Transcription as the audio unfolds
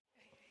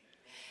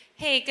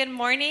Hey, good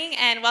morning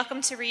and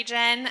welcome to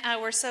Regen.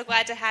 We're so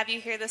glad to have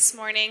you here this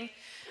morning.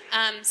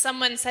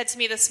 Someone said to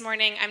me this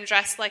morning, I'm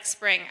dressed like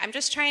spring. I'm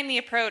just trying the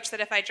approach that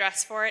if I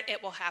dress for it,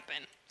 it will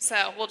happen.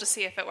 So we'll just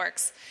see if it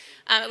works.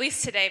 At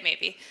least today,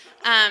 maybe.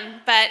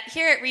 But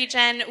here at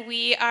Regen,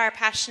 we are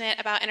passionate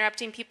about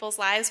interrupting people's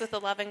lives with the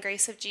love and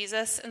grace of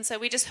Jesus. And so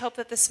we just hope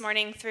that this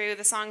morning, through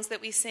the songs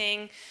that we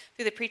sing,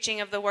 through the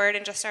preaching of the word,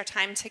 and just our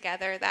time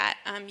together, that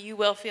you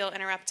will feel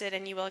interrupted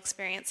and you will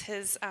experience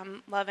his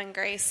love and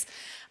grace.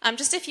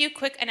 Just a few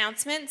quick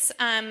announcements.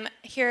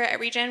 Here at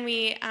Regen,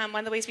 one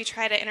of the ways we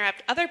try to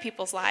interrupt other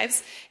people's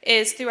lives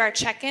is through our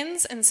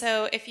check-ins. And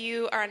so if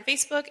you are on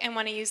Facebook and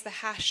want to use the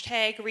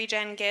hashtag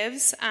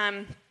RegenGives,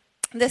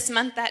 this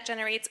month that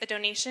generates a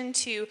donation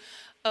to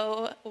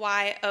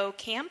OYO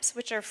camps,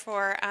 which are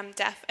for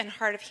deaf and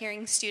hard of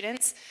hearing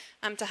students,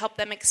 to help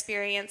them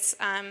experience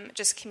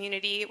just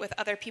community with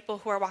other people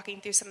who are walking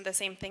through some of the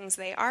same things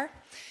they are.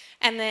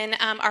 And then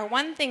our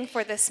one thing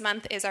for this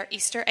month is our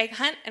Easter egg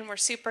hunt, and we're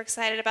super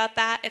excited about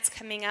that. It's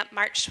coming up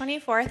March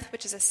 24th,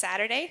 which is a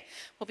Saturday.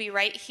 We'll be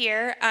right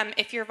here.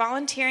 If you're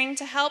volunteering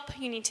to help,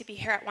 you need to be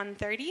here at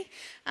 1:30.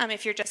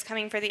 If you're just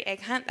coming for the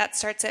egg hunt, that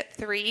starts at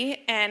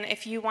 3. And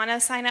if you want to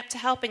sign up to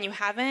help and you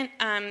haven't,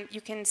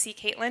 you can see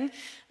Caitlin.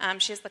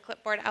 She has the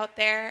clipboard out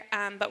there.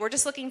 But we're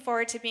just looking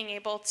forward to being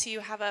able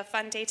to have a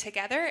fun day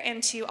together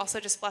and to also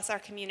just bless our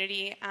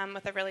community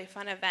with a really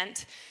fun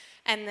event.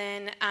 And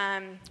then,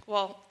 Kyle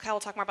will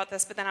talk more about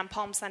this, but then on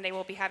Palm Sunday,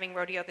 we'll be having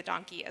Rodeo the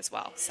Donkey as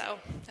well. So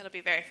it'll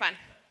be very fun.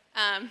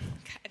 I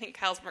think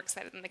Kyle's more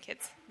excited than the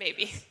kids,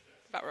 maybe,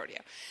 about rodeo.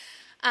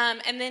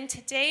 And then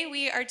today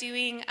we are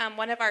doing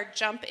one of our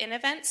jump-in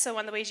events, so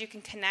one of the ways you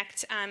can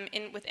connect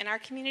within our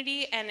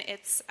community, and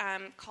it's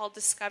called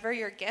Discover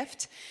Your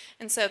Gift.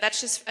 And so that's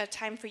just a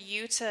time for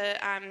you to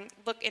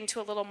look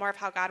into a little more of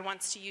how God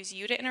wants to use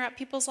you to interrupt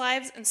people's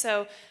lives. And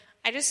so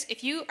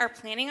if you are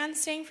planning on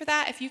staying for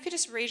that, if you could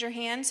just raise your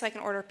hand so I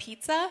can order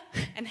pizza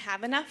and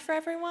have enough for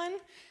everyone,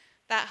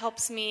 that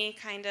helps me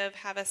kind of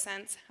have a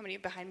sense. How many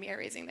behind me are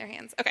raising their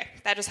hands? Okay,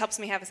 that just helps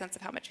me have a sense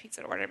of how much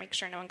pizza to order to make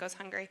sure no one goes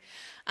hungry.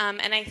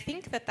 And I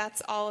think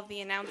that's all of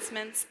the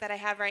announcements that I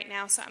have right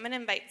now. So I'm going to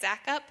invite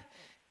Zach up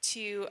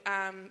to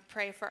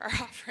pray for our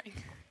offering.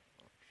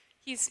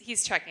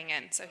 He's checking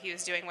in, so he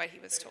was doing what he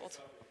was told.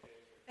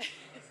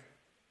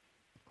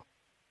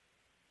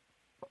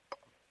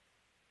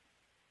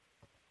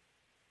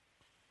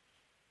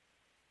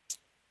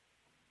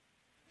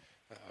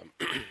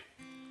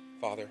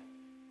 Father,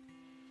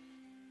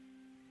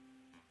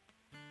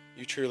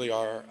 you truly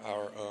are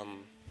our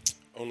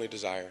only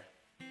desire,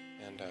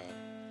 and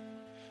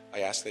I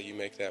ask that you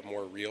make that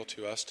more real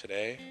to us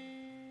today,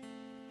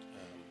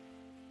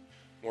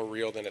 more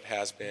real than it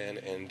has been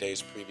in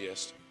days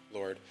previous,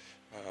 Lord.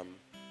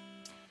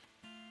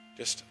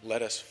 Just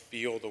let us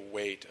feel the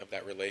weight of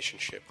that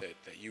relationship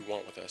that you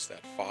want with us,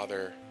 that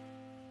father,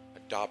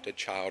 adopted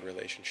child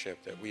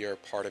relationship, that we are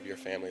part of your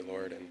family,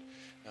 Lord, and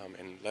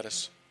let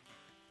us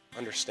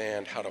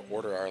understand how to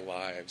order our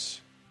lives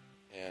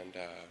and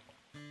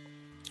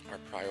our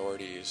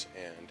priorities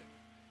and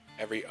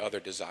every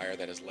other desire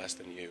that is less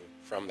than you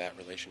from that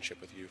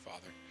relationship with you,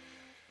 Father.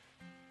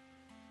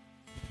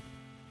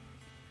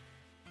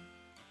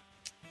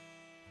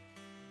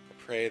 I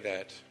pray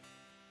that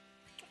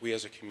we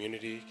as a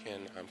community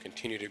can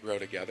continue to grow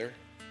together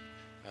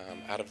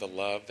out of the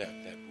love that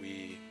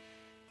we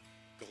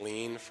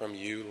glean from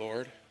you,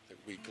 Lord, that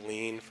we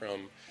glean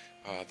from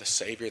the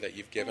Savior that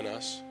you've given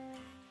us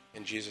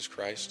in Jesus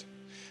Christ,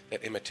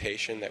 that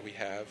imitation that we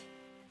have,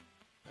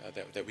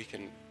 that we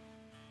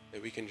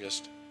can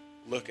just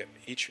look at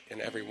each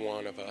and every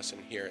one of us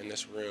in here in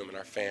this room and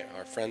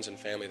our friends and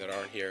family that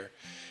aren't here,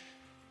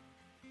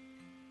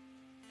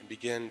 and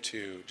begin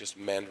to just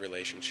mend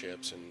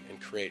relationships and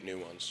create new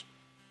ones.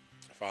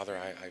 Father,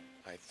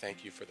 I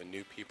thank you for the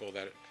new people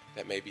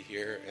that may be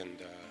here,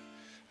 and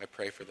I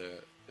pray for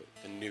the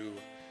new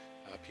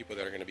people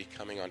that are going to be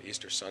coming on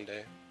Easter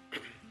Sunday.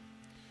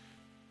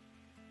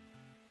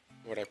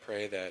 Lord, I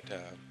pray that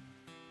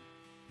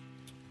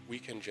we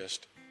can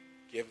just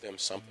give them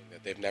something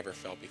that they've never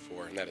felt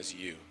before, and that is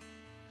you.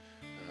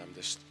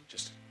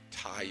 Just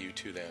tie you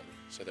to them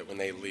so that when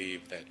they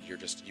leave, that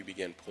you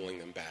begin pulling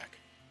them back.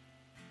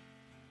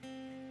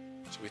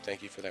 So we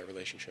thank you for that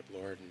relationship,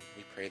 Lord, and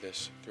we pray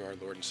this through our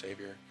Lord and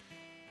Savior,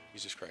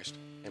 Jesus Christ.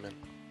 Amen.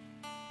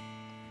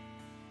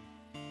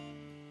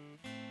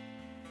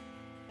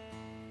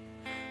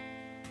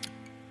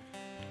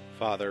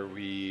 Father,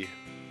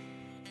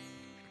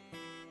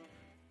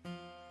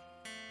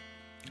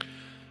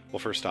 well,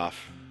 first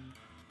off,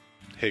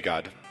 hey,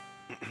 God.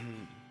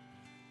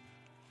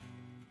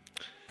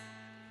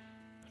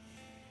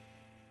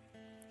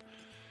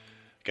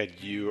 God,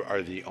 you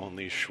are the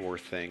only sure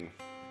thing,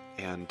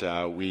 and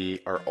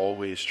we are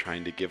always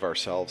trying to give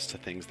ourselves to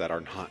things that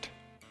are not.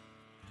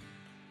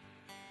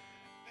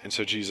 And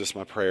so, Jesus,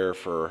 my prayer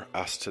for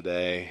us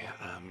today,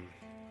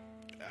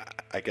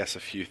 I guess a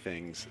few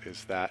things,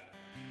 is that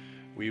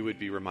we would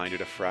be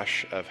reminded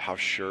afresh of how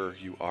sure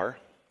you are,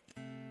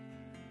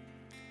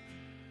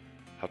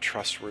 how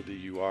trustworthy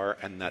you are,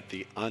 and that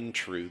the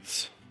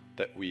untruths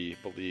that we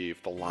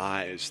believe, the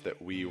lies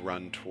that we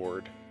run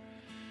toward,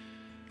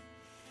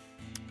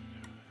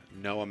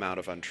 no amount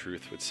of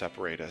untruth would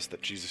separate us,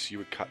 that Jesus, you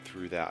would cut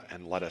through that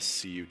and let us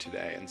see you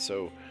today. And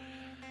so,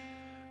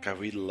 God,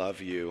 we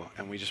love you,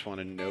 and we just want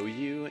to know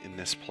you in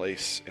this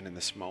place and in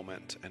this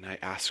moment, and I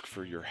ask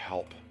for your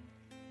help.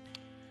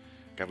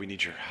 God, we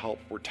need your help.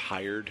 We're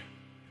tired.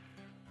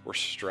 We're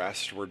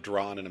stressed. We're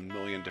drawn in a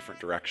million different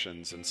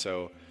directions, and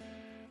so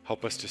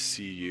help us to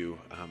see you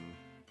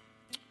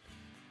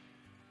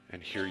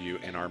and hear you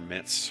in our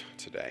midst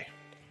today.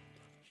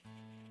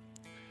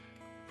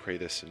 Pray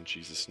this in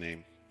Jesus'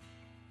 name.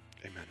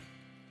 Amen.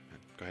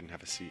 Go ahead and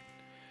have a seat.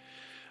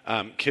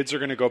 Kids are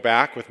going to go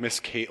back with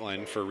Miss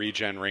Caitlin for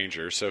Regen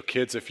Rangers. So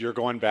kids, if you're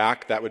going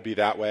back, that would be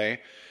that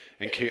way.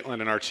 And Caitlin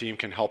and our team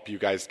can help you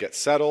guys get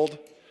settled.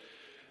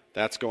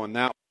 That's going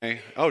that way.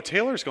 Oh,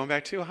 Taylor's going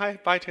back too. Hi.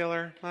 Bye,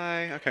 Taylor.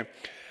 Bye. Okay.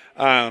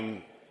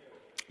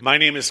 My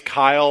name is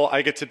Kyle.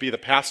 I get to be the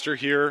pastor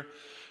here.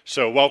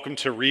 So welcome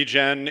to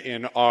Regen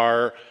in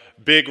our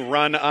big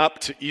run up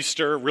to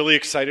Easter. Really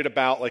excited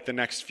about the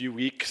next few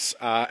weeks.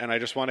 And I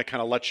just want to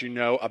kind of let you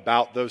know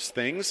about those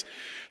things.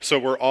 So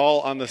we're all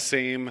on the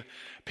same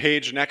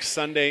page. Next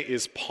Sunday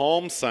is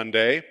Palm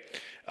Sunday,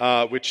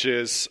 which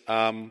is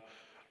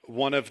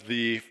one of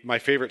my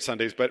favorite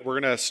Sundays. But we're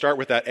going to start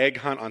with that egg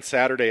hunt on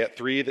Saturday at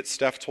 3 that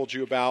Steph told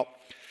you about.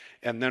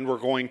 And then we're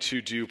going to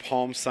do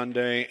Palm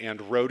Sunday, and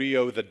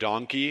Rodeo the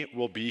Donkey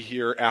will be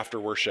here after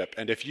worship.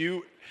 And if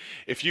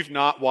you've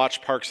not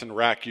watched Parks and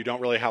Rec, you don't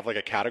really have a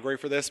category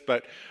for this,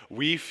 but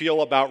we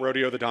feel about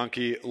Rodeo the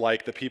Donkey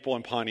like the people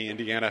in Pawnee,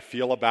 Indiana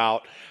feel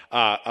about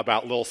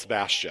Lil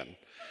Sebastian.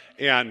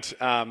 And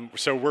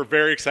so we're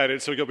very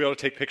excited. So you'll be able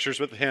to take pictures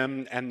with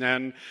him. And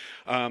then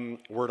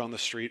word on the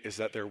street is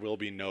that there will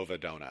be Nova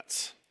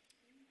Donuts.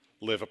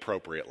 Live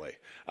appropriately.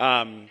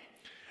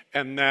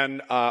 And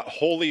then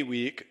Holy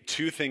Week,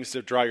 2 things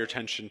to draw your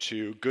attention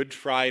to. Good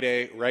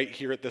Friday, right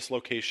here at this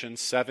location,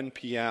 7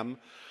 p.m.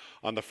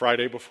 on the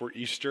Friday before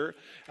Easter.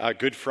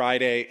 Good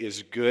Friday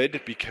is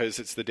good because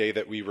it's the day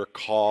that we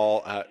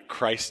recall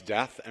Christ's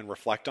death and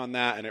reflect on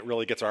that, and it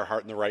really gets our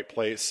heart in the right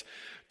place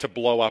to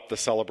blow up the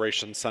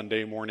celebration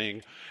Sunday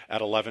morning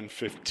at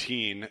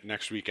 11:15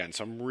 next weekend.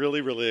 So I'm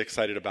really, really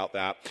excited about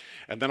that.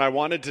 And then I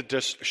wanted to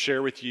just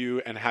share with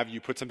you and have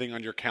you put something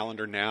on your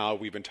calendar now.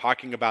 We've been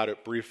talking about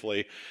it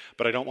briefly,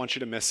 but I don't want you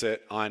to miss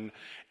it. On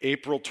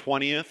April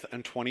 20th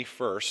and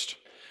 21st,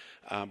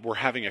 we're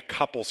having a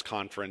couples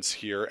conference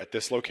here at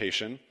this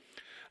location.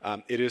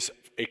 It is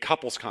a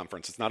couples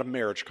conference. It's not a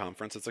marriage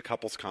conference. It's a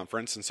couples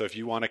conference. And so if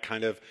you want to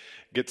kind of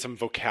get some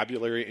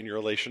vocabulary in your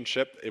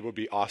relationship, it would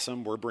be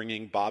awesome. We're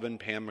bringing Bob and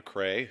Pam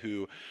McRae,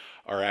 who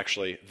are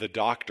actually the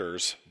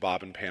doctors,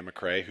 Bob and Pam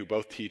McRae, who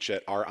both teach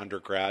at our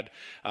undergrad,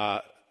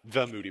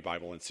 the Moody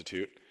Bible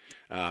Institute.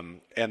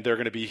 And they're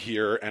going to be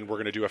here, and we're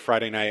going to do a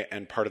Friday night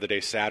and part of the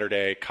day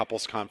Saturday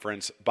couples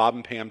conference. Bob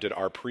and Pam did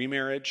our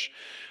pre-marriage.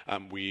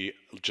 We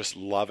just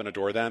love and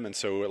adore them, and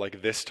so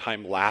this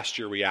time last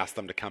year we asked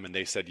them to come, and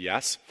they said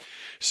yes.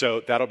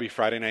 So that'll be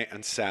Friday night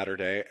and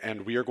Saturday,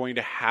 and we are going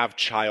to have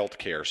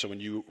childcare. So when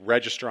you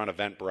register on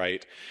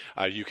Eventbrite,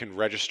 you can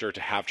register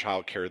to have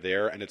childcare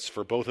there, and it's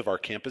for both of our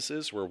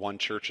campuses. We're one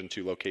church in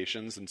 2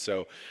 locations, and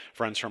so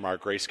friends from our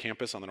Grace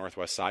campus on the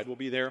northwest side will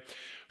be there.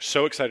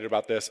 So excited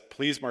about this.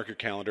 Please mark your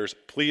calendars.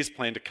 Please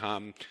plan to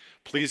come.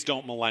 Please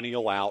don't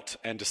millennial out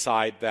and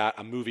decide that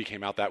a movie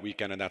came out that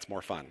weekend and that's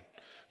more fun.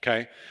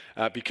 Okay?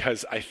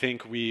 Because I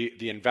think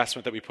the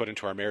investment that we put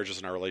into our marriages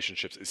and our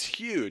relationships is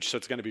huge. So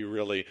it's going to be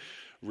really,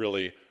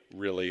 really,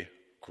 really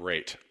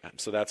great.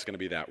 So that's going to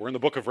be that. We're in the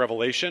book of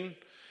Revelation.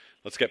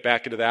 Let's get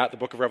back into that. The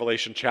book of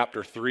Revelation,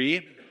 chapter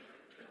 3.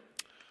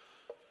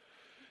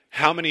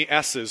 How many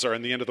S's are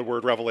in the end of the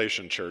word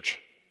Revelation, church?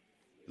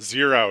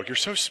 0. You're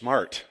so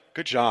smart.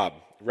 Good job.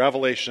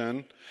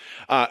 Revelation.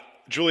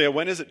 Julia,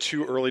 when is it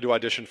too early to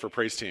audition for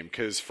praise team?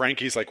 Because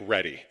Frankie's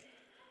ready.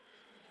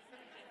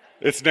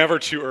 It's never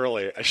too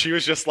early. She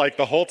was just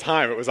the whole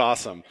time. It was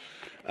awesome.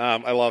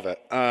 I love it.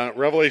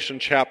 Revelation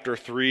chapter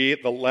 3,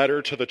 the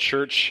letter to the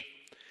church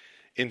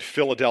in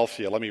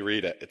Philadelphia. Let me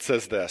read it. It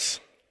says this.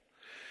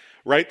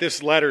 Write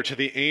this letter to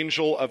the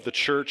angel of the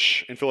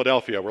church in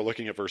Philadelphia. We're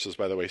looking at verses,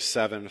 by the way,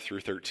 7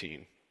 through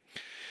 13.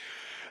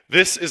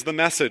 This is the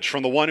message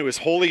from the one who is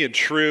holy and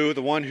true,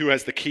 the one who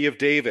has the key of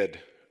David.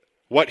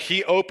 What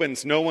he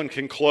opens, no one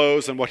can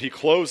close, and what he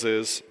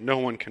closes, no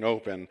one can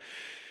open.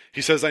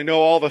 He says, I know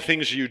all the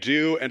things you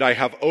do, and I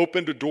have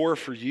opened a door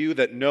for you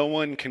that no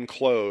one can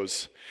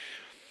close.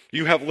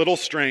 You have little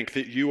strength,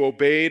 that you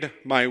obeyed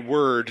my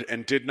word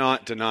and did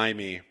not deny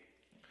me.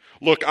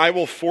 Look, I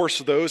will force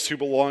those who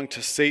belong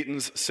to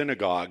Satan's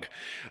synagogue,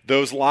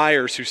 those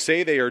liars who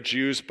say they are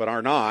Jews but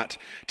are not,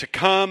 to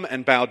come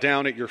and bow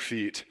down at your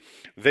feet.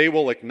 They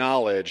will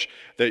acknowledge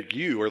that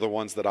you are the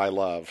ones that I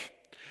love.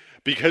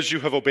 Because you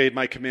have obeyed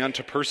my command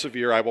to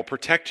persevere, I will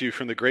protect you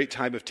from the great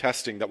time of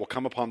testing that will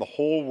come upon the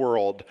whole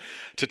world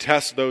to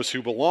test those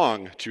who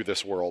belong to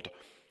this world.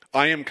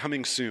 I am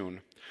coming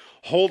soon.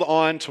 Hold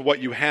on to what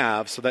you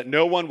have so that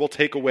no one will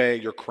take away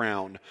your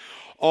crown.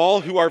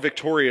 All who are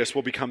victorious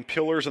will become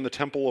pillars in the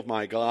temple of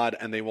my God,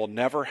 and they will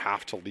never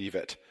have to leave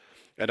it.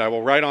 And I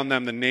will write on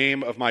them the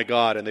name of my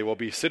God, and they will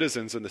be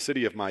citizens in the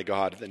city of my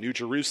God, the New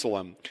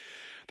Jerusalem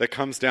that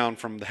comes down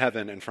from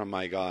heaven and from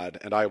my God.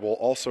 And I will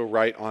also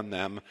write on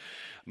them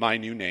my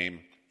new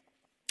name.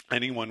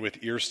 Anyone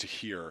with ears to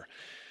hear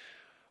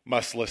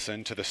must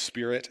listen to the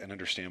Spirit and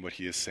understand what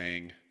he is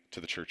saying to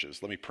the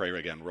churches. Let me pray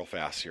again real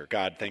fast here.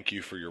 God, thank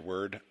you for your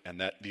word,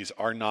 and that these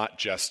are not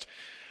just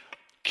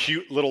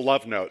cute little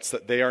love notes,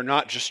 that they are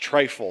not just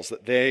trifles,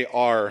 that they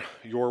are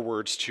your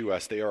words to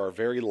us. They are our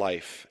very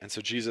life. And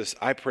so, Jesus,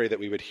 I pray that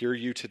we would hear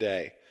you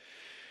today,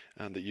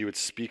 that you would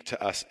speak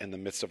to us in the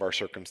midst of our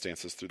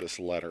circumstances through this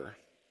letter.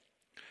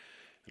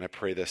 And I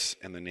pray this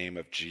in the name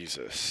of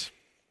Jesus.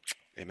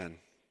 Amen.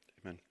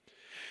 Amen.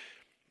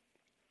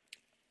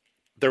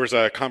 There was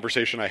a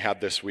conversation I had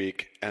this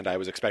week, and I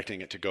was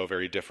expecting it to go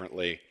very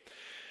differently.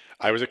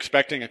 I was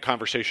expecting a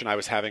conversation I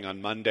was having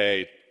on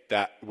Monday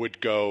that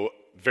would go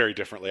very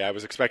differently. I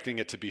was expecting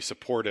it to be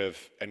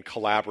supportive and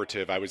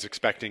collaborative. I was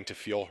expecting to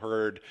feel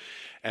heard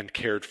and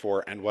cared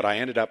for. And what I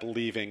ended up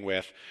leaving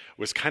with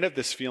was kind of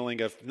this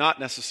feeling of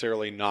not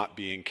necessarily not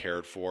being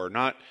cared for,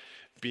 not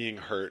being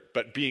hurt,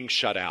 but being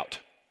shut out.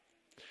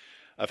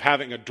 Of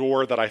having a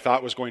door that I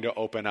thought was going to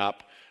open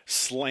up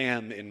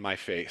slam in my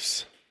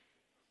face.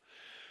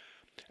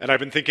 And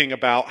I've been thinking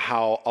about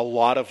how a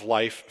lot of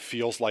life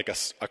feels like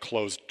a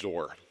closed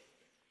door.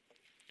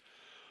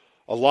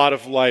 A lot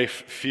of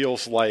life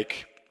feels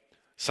like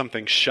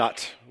something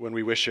shut when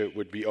we wish it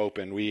would be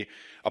open. We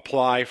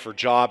apply for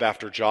job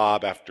after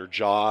job after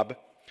job,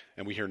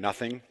 and we hear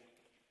nothing.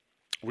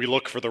 We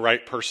look for the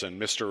right person,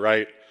 Mr.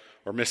 Right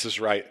or Mrs.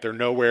 Right. They're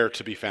nowhere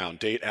to be found,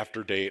 date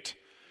after date.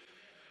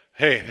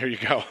 Hey, there you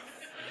go.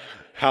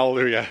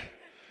 Hallelujah.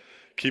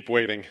 Keep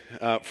waiting.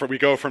 We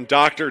go from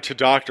doctor to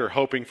doctor,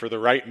 hoping for the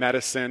right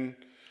medicine,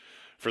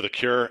 for the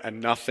cure,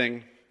 and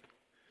nothing.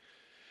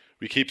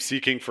 We keep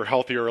seeking for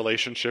healthier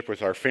relationship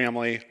with our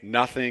family,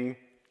 nothing.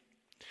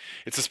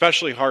 It's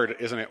especially hard,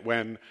 isn't it,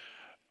 when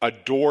a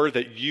door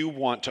that you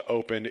want to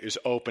open is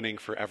opening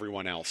for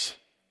everyone else.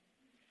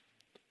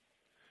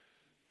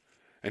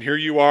 And here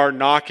you are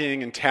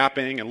knocking and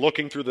tapping and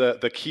looking through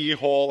the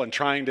keyhole and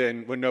trying to,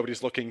 and when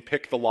nobody's looking,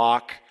 pick the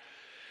lock,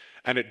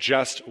 and it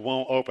just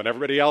won't open.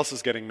 Everybody else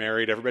is getting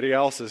married. Everybody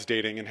else is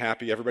dating and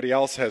happy. Everybody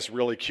else has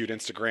really cute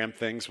Instagram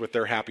things with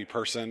their happy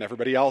person.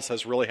 Everybody else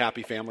has really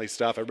happy family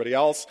stuff. Everybody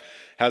else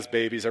has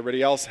babies.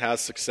 Everybody else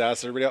has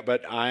success.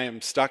 But I am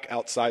stuck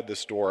outside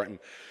this door, and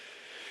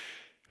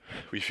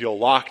we feel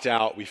locked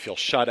out. We feel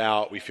shut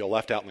out. We feel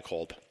left out in the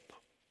cold.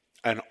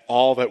 And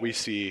all that we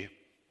see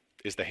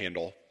is the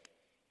handle.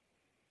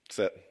 That's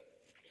it.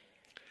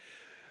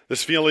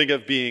 This feeling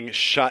of being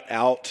shut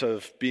out,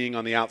 of being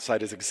on the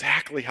outside, is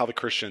exactly how the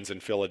Christians in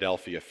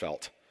Philadelphia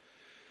felt.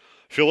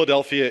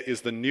 Philadelphia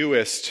is the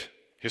newest,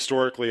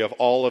 historically, of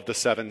all of the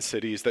 7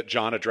 cities that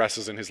John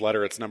addresses in his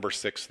letter. It's number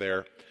 6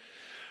 there.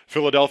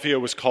 Philadelphia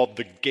was called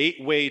the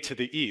gateway to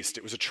the east.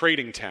 It was a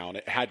trading town.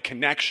 It had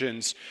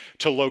connections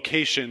to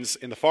locations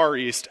in the Far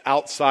East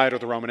outside of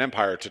the Roman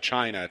Empire, to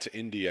China, to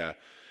India,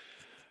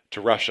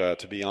 to Russia,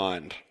 to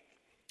beyond.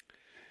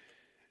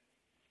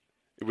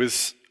 It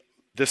was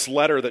this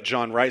letter that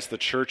John writes the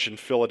church in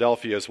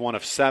Philadelphia is one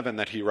of 7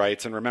 that he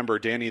writes. And remember,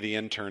 Danny the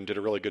intern did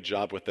a really good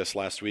job with this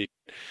last week.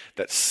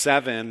 That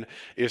 7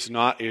 is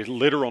not a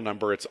literal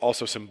number, it's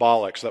also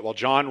symbolic. So that while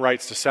John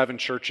writes to 7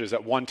 churches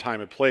at one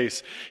time and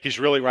place, he's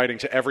really writing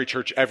to every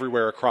church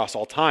everywhere across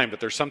all time.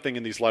 But there's something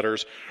in these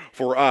letters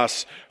for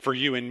us, for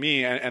you and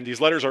me. And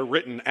these letters are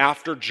written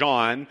after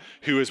John,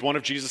 who is one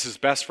of Jesus'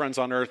 best friends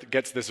on earth,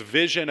 gets this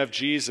vision of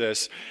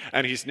Jesus.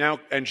 And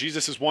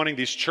Jesus is wanting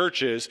these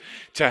churches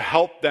to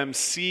help them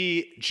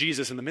see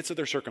Jesus in the midst of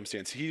their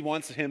circumstance. He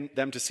wants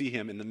them to see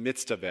him in the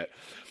midst of it.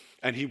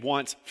 And he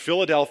wants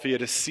Philadelphia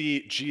to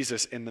see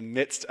Jesus in the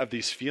midst of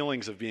these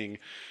feelings of being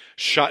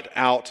shut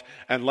out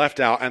and left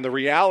out. And the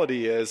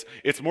reality is,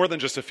 it's more than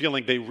just a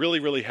feeling. They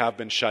really, really have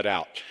been shut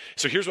out.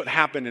 So here's what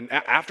happened. And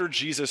after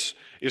Jesus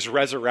is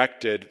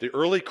resurrected, the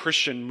early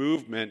Christian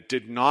movement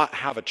did not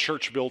have a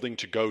church building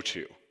to go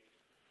to.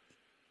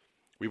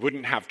 We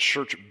wouldn't have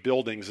church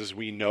buildings as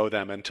we know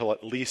them until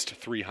at least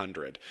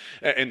 300.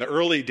 In the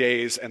early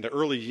days and the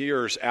early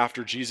years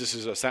after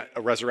Jesus'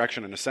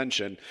 resurrection and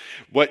ascension,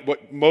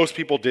 what most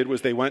people did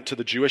was they went to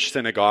the Jewish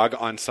synagogue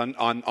on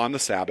the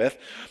Sabbath.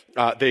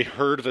 They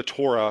heard the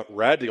Torah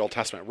read, the Old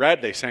Testament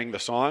read. They sang the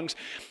songs.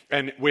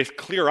 And with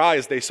clear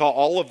eyes, they saw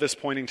all of this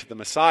pointing to the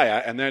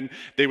Messiah. And then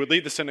they would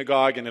leave the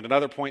synagogue, and at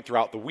another point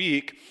throughout the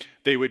week,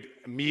 they would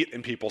meet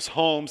in people's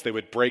homes. They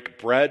would break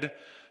bread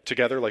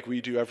together like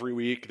we do every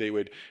week. They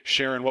would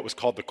share in what was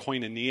called the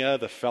koinonia,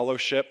 the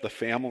fellowship, the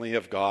family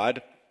of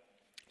God.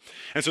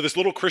 And so this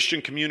little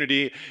Christian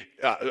community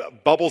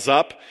bubbles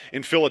up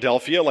in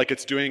Philadelphia like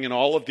it's doing in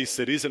all of these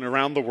cities and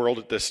around the world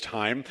at this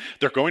time.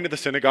 They're going to the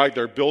synagogue,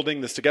 they're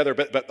building this together,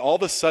 but all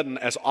of a sudden,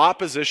 as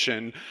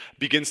opposition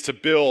begins to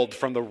build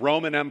from the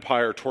Roman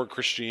Empire toward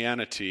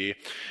Christianity,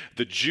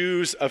 the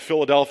Jews of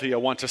Philadelphia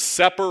want to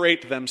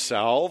separate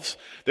themselves.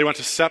 They want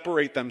to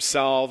separate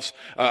themselves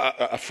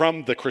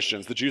from the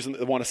Christians. The Jews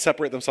want to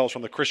separate themselves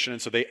from the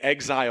Christians, so they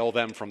exile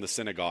them from the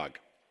synagogue.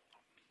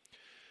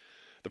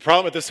 The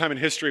problem at this time in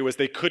history was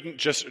they couldn't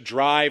just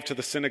drive to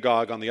the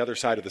synagogue on the other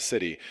side of the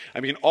city. I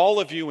mean, all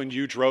of you, when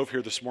you drove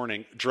here this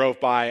morning, drove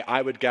by,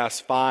 I would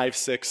guess, 5,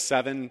 6,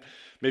 7,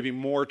 maybe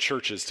more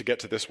churches to get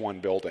to this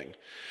one building.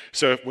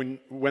 So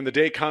when the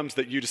day comes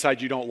that you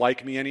decide you don't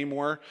like me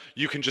anymore,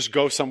 you can just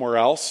go somewhere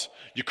else.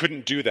 You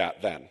couldn't do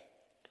that then.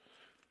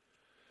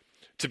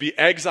 To be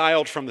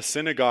exiled from the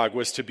synagogue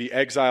was to be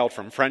exiled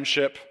from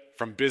friendship,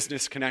 from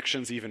business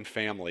connections, even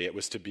family. It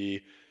was to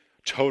be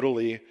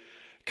totally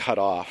cut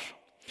off.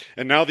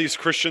 And now these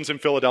Christians in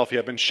Philadelphia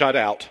have been shut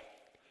out,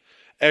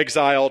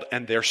 exiled,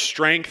 and their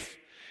strength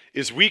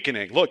is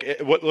weakening. Look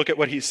at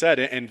what he said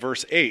in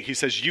verse 8. He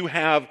says, you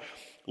have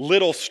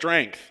little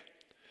strength.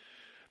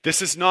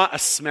 This is not a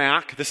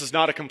smack. This is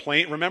not a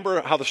complaint.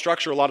 Remember how the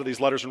structure of a lot of these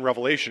letters in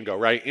Revelation go,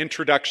 right?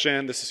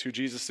 Introduction, this is who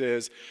Jesus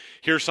is.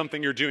 Here's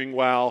something you're doing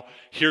well.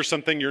 Here's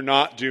something you're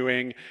not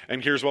doing.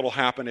 And here's what will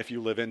happen if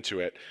you live into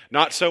it.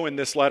 Not so in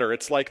this letter.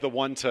 It's like the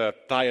one to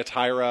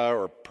Thyatira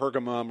or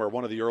Pergamum or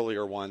one of the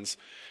earlier ones.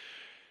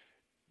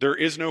 There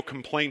is no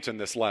complaint in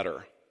this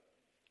letter.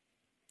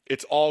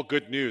 It's all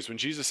good news. When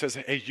Jesus says,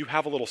 hey, you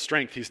have a little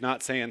strength, he's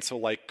not saying, so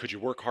like, could you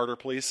work harder,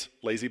 please,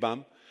 lazy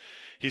bum?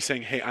 He's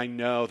saying, hey, I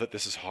know that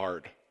this is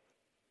hard.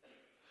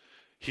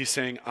 He's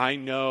saying, I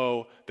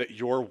know that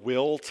your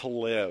will to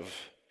live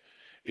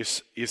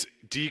is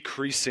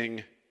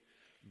decreasing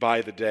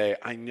by the day.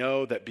 I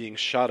know that being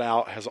shut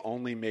out has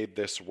only made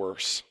this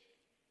worse.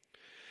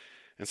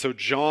 And so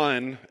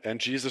John, and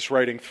Jesus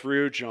writing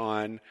through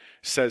John,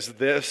 says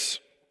this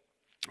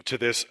to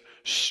this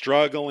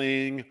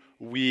struggling,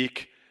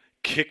 weak,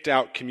 kicked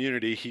out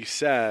community. He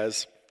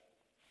says,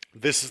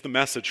 this is the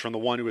message from the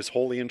one who is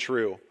holy and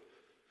true.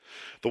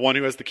 The one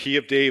who has the key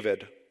of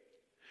David.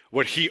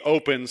 What he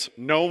opens,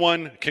 no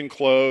one can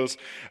close,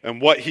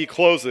 and what he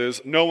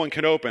closes, no one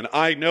can open.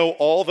 I know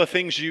all the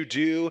things you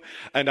do,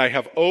 and I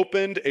have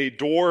opened a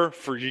door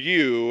for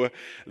you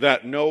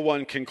that no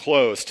one can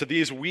close. To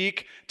these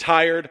weak,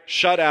 tired,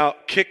 shut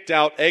out, kicked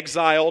out,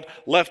 exiled,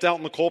 left out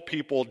in the cold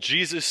people,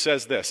 Jesus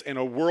says this, in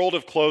a world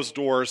of closed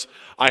doors,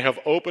 I have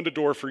opened a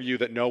door for you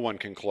that no one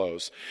can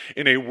close.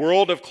 In a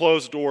world of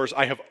closed doors,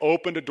 I have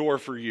opened a door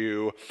for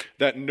you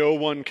that no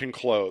one can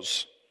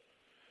close.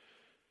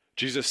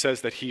 Jesus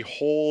says that he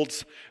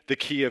holds the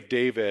key of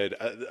David,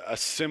 a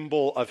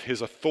symbol of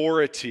his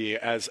authority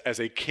as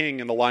a king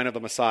in the line of the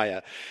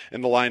Messiah,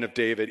 in the line of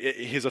David.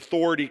 His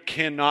authority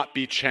cannot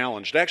be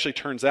challenged. It actually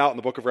turns out in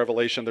the book of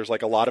Revelation, there's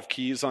like a lot of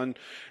keys on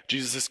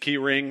Jesus' key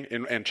ring.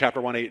 In chapter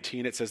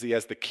 118, it says he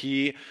has the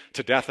key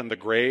to death and the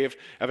grave.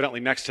 Evidently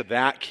next to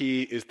that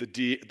key is the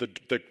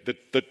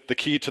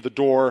key to the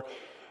door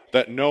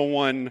that no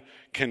one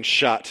can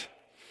shut.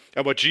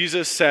 And what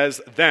Jesus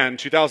says then,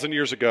 2,000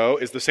 years ago,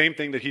 is the same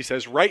thing that he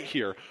says right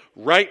here,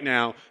 right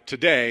now,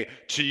 today,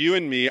 to you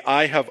and me.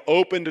 I have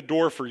opened a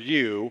door for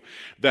you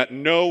that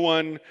no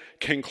one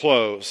can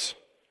close.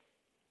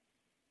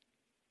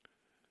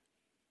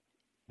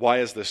 Why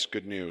is this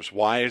good news?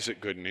 Why is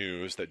it good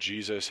news that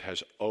Jesus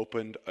has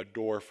opened a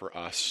door for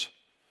us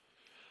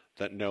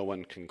that no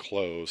one can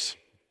close?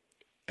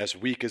 As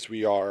weak as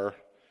we are,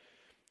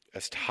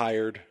 as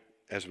tired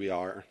as we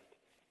are.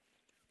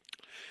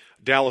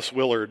 Dallas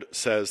Willard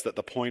says that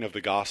the point of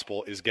the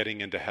gospel is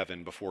getting into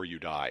heaven before you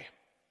die.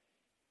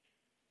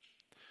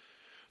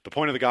 The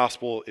point of the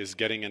gospel is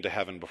getting into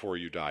heaven before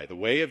you die. The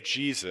way of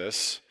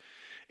Jesus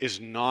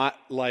is not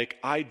like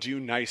I do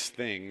nice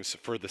things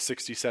for the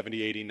 60,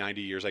 70, 80,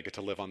 90 years I get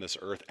to live on this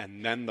earth,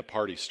 and then the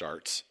party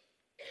starts.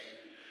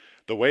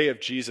 The way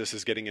of Jesus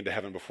is getting into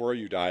heaven before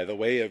you die. The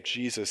way of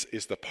Jesus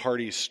is the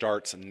party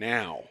starts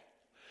now.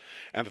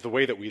 And the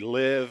way that we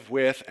live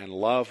with and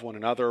love one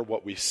another,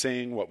 what we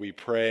sing, what we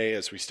pray,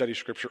 as we study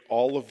Scripture,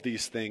 all of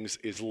these things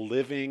is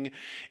living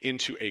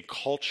into a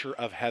culture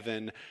of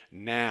heaven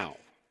now.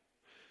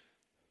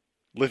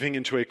 Living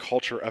into a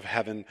culture of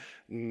heaven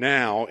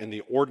now in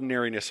the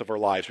ordinariness of our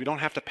lives. We don't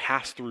have to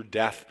pass through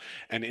death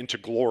and into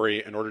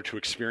glory in order to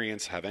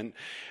experience heaven.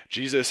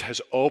 Jesus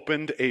has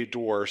opened a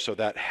door so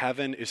that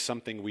heaven is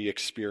something we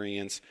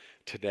experience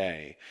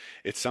today.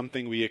 It's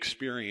something we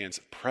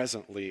experience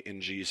presently in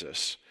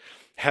Jesus.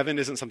 Heaven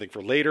isn't something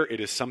for later, it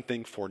is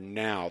something for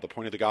now. The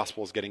point of the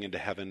gospel is getting into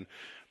heaven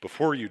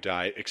before you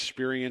die,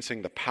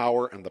 experiencing the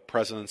power and the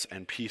presence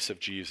and peace of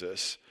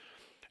Jesus.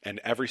 And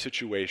every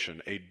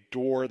situation, a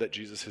door that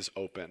Jesus has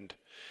opened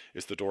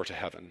is the door to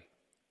heaven.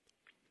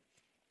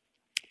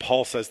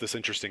 Paul says this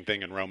interesting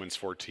thing in Romans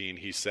 14.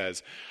 He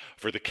says,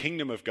 for the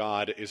kingdom of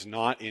God is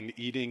not in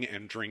eating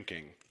and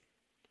drinking.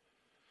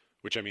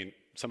 Which, I mean,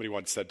 somebody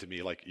once said to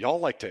me, like, y'all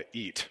like to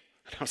eat.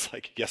 And I was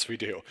like, yes, we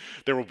do.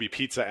 There will be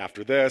pizza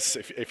after this.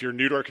 If you're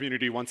new to our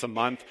community, once a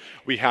month,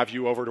 we have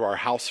you over to our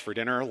house for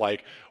dinner.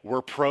 Like,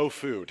 we're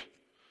pro-food,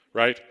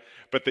 right?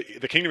 But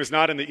the kingdom is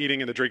not in the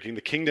eating and the drinking.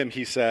 The kingdom,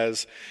 he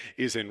says,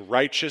 is in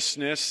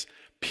righteousness,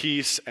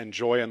 peace, and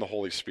joy in the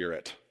Holy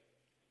Spirit.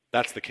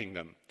 That's the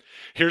kingdom.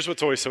 Here's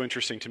what's always so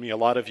interesting to me. A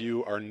lot of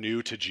you are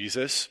new to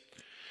Jesus,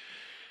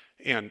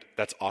 and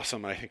that's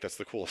awesome. I think that's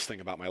the coolest thing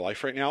about my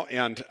life right now.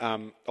 And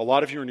a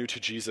lot of you are new to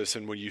Jesus,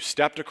 and when you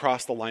stepped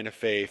across the line of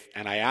faith,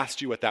 and I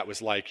asked you what that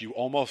was like, you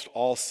almost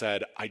all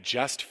said, I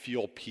just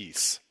feel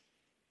peace.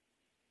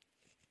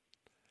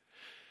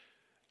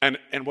 And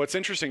what's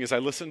interesting is I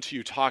listened to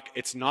you talk,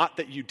 it's not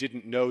that you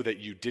didn't know that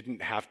you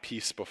didn't have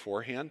peace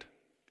beforehand,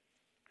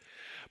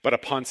 but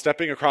upon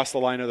stepping across the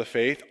line of the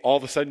faith, all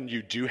of a sudden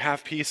you do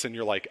have peace and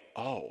you're like,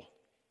 oh,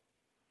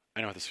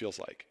 I know what this feels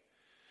like.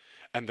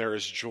 And there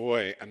is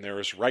joy and there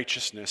is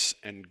righteousness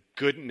and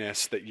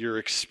goodness that you're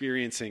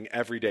experiencing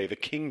every day. The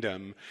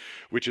kingdom,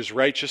 which is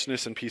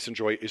righteousness and peace and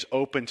joy, is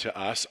open to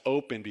us,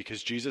 open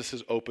because Jesus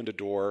has opened a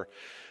door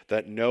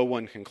that no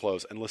one can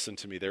close. And listen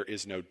to me, there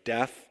is no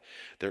death,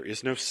 there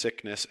is no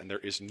sickness, and there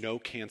is no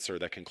cancer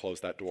that can close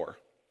that door.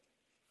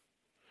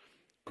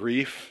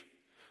 Grief,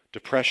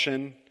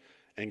 depression,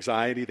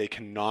 anxiety, they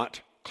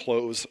cannot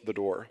close the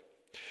door.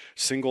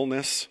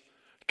 Singleness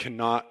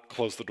cannot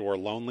close the door.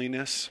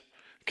 Loneliness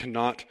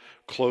cannot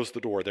close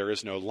the door. There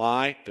is no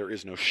lie, there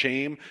is no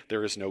shame,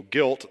 there is no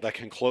guilt that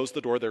can close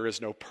the door. There is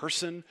no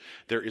person,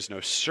 there is no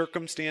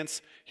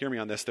circumstance, hear me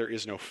on this, there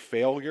is no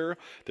failure,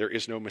 there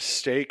is no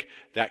mistake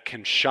that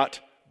can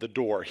shut the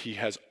door. He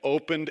has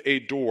opened a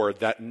door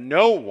that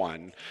no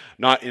one,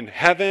 not in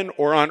heaven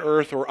or on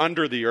earth or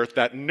under the earth,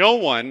 that no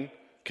one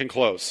can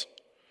close.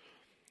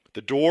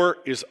 The door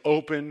is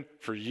open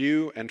for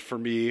you and for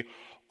me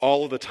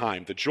all of the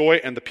time. The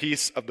joy and the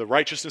peace of the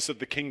righteousness of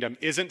the kingdom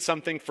isn't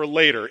something for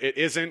later. It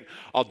isn't,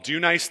 I'll do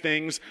nice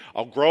things,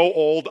 I'll grow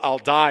old, I'll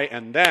die,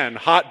 and then,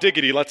 hot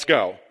diggity, let's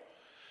go.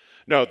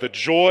 No, the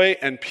joy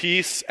and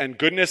peace and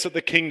goodness of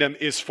the kingdom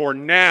is for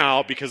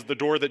now because of the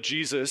door that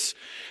Jesus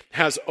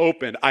has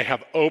opened. I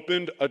have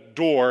opened a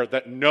door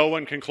that no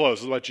one can close.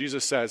 This is what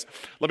Jesus says.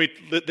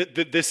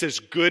 This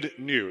is good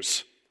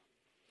news.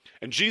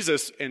 And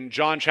Jesus, in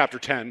John chapter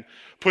 10,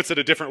 puts it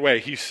a different way.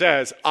 He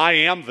says, I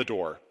am the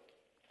door.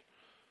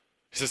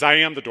 He says, I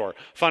am the door.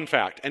 Fun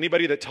fact,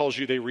 anybody that tells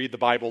you they read the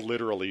Bible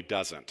literally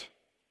doesn't.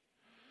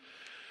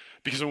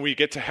 Because when we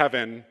get to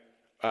heaven,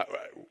 we're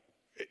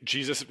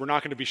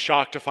not going to be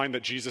shocked to find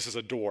that Jesus is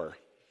a door,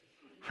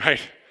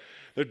 right?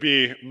 That'd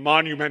be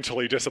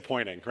monumentally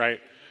disappointing, right?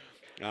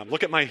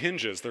 Look at my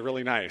hinges, they're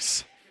really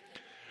nice.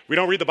 We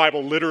don't read the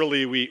Bible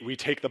literally, we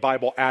take the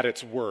Bible at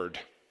its word,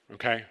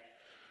 okay?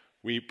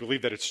 We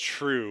believe that it's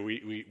true,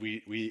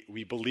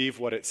 we believe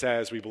what it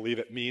says, we believe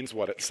it means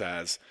what it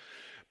says.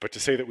 But to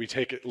say that we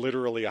take it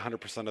literally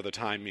 100% of the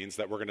time means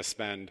that we're going to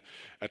spend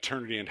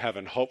eternity in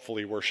heaven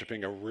hopefully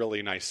worshiping a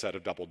really nice set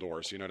of double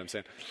doors. You know what I'm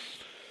saying?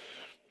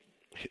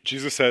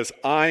 Jesus says,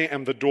 I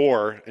am the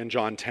door in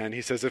John 10.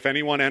 He says, if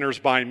anyone enters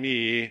by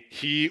me,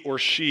 he or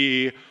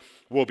she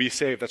will be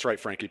saved. That's right,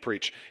 Frankie,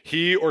 preach.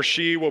 He or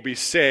she will be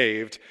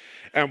saved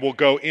and will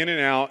go in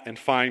and out and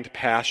find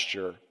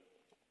pasture.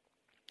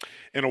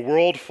 In a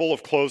world full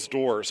of closed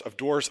doors, of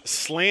doors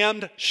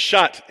slammed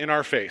shut in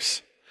our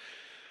face,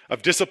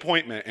 of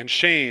disappointment and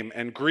shame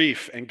and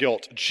grief and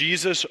guilt,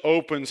 Jesus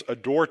opens a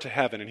door to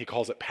heaven and he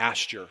calls it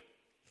pasture.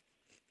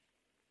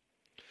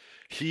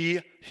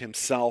 He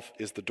himself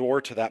is the door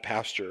to that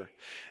pasture.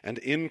 And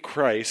in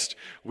Christ,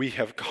 we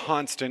have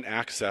constant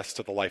access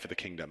to the life of the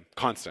kingdom.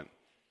 Constant.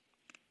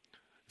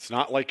 It's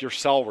not like your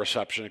cell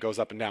reception, it goes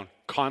up and down.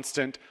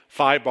 Constant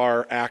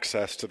 5-bar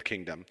access to the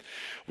kingdom.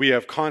 We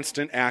have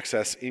constant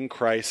access in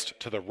Christ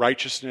to the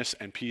righteousness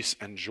and peace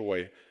and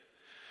joy.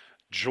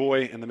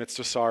 Joy in the midst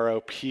of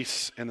sorrow,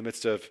 peace in the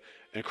midst of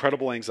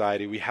incredible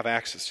anxiety. We have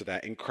access to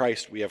that. In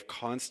Christ, we have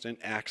constant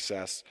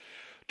access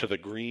to the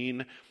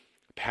green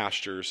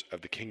pastures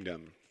of the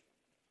kingdom.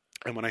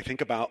 And when I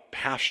think about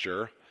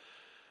pasture,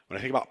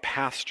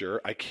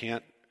 I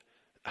can't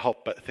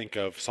help but think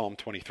of Psalm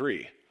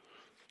 23.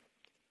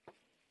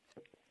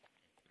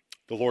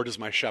 The Lord is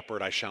my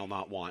shepherd, I shall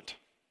not want.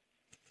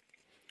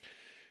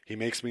 He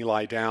makes me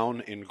lie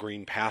down in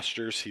green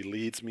pastures. He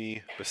leads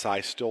me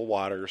beside still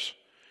waters.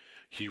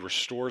 He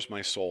restores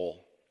my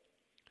soul.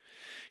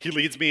 He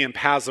leads me in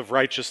paths of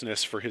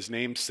righteousness for his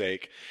name's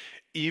sake.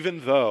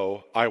 Even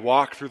though I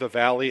walk through the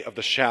valley of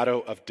the shadow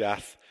of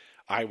death,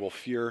 I will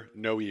fear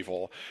no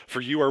evil.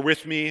 For you are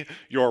with me,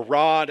 your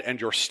rod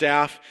and your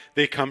staff,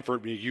 they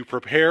comfort me. You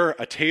prepare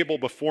a table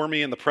before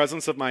me in the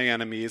presence of my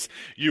enemies.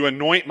 You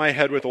anoint my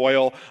head with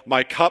oil.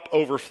 My cup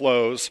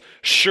overflows.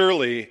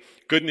 Surely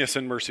goodness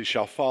and mercy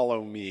shall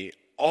follow me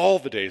all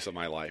the days of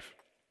my life.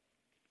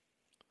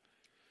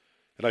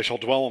 And I shall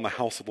dwell in the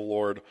house of the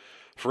Lord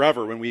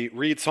forever. When we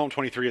read Psalm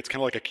 23, it's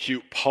kind of like a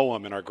cute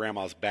poem in our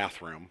grandma's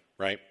bathroom,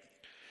 right?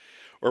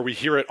 Or we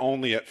hear it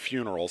only at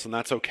funerals, and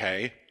that's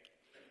okay.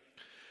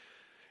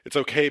 It's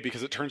okay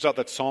because it turns out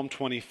that Psalm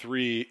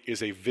 23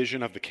 is a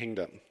vision of the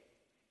kingdom.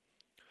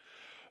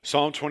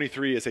 Psalm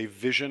 23 is a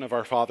vision of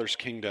our Father's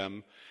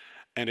kingdom,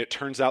 and it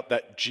turns out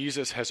that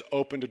Jesus has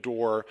opened a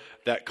door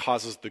that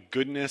causes the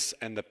goodness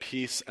and the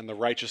peace and the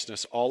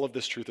righteousness, all of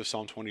this truth of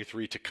Psalm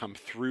 23, to come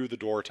through the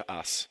door to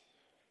us,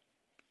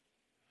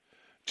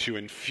 to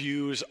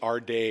infuse our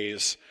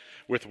days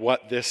with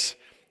what this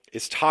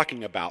is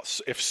talking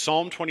about. If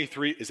Psalm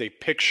 23 is a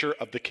picture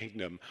of the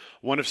kingdom,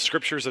 one of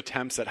Scripture's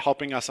attempts at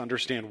helping us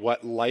understand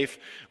what life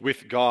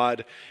with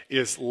God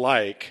is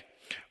like,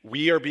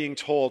 we are being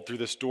told through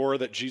this door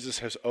that Jesus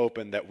has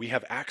opened that we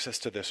have access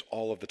to this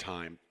all of the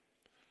time.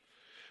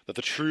 That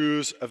the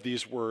truths of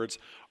these words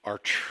are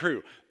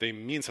true. They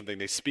mean something.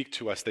 They speak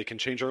to us. They can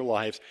change our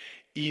lives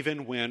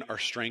even when our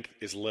strength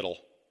is little.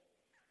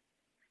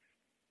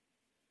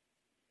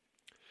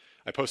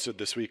 I posted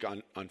this week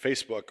on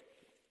Facebook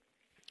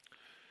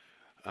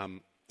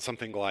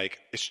something like,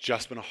 it's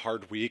just been a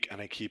hard week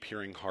and I keep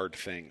hearing hard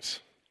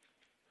things.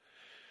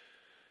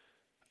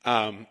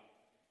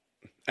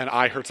 And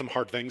I heard some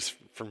hard things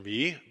for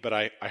me, but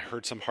I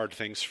heard some hard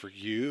things for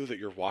you that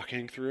you're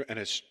walking through, and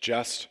it's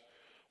just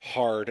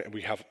hard and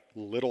we have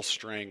little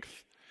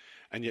strength.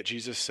 And yet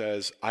Jesus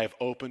says, I have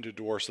opened a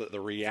door so that the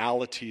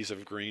realities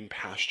of green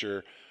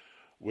pasture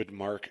would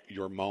mark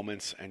your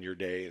moments and your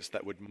days,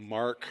 that would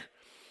mark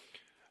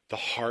the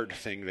hard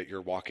thing that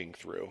you're walking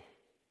through.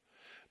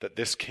 That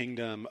this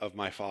kingdom of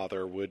my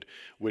Father would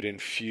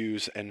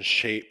infuse and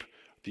shape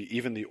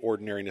even the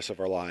ordinariness of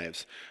our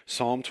lives.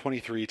 Psalm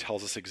 23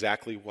 tells us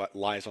exactly what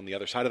lies on the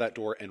other side of that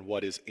door and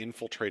what is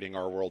infiltrating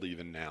our world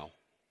even now.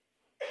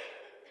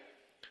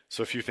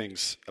 So a few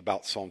things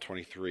about Psalm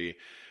 23.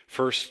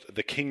 First,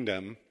 the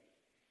kingdom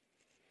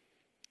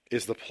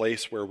is the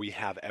place where we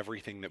have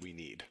everything that we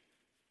need.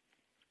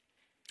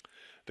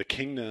 The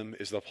kingdom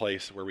is the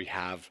place where we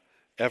have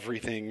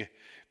everything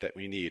that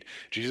we need.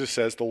 Jesus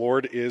says, the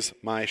Lord is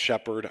my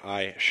shepherd,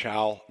 I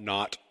shall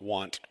not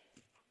want.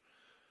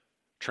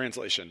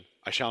 Translation,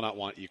 I shall not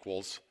want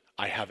equals,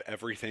 I have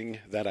everything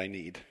that I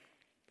need.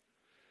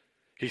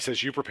 He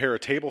says, you prepare a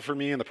table for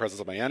me in the presence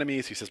of my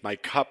enemies. He says, my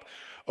cup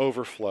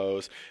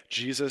overflows.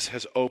 Jesus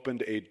has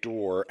opened a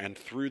door, and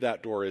through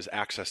that door is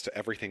access to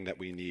everything that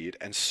we need.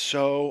 And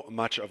so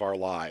much of our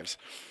lives,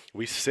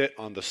 we sit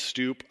on the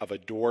stoop of a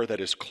door that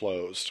is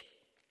closed.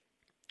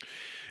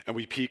 And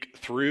we peek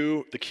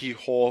through the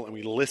keyhole and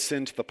we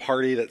listen to the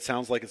party that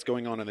sounds like it's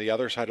going on the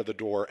other side of the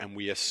door, and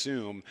we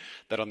assume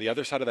that on the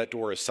other side of that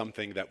door is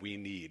something that we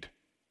need.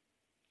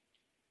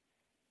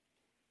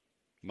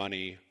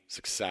 Money,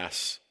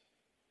 success,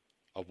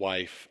 a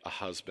wife, a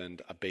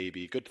husband, a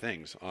baby, good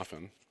things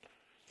often.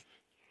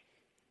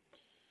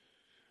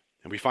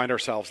 And we find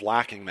ourselves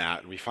lacking that,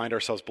 and we find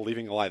ourselves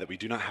believing a lie that we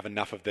do not have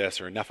enough of this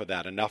or enough of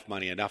that, enough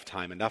money, enough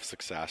time, enough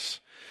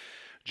success.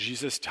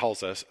 Jesus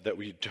tells us that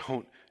we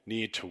don't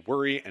need to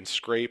worry and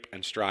scrape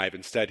and strive.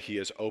 Instead, he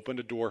has opened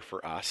a door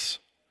for us,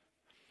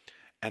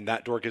 and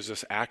that door gives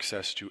us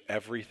access to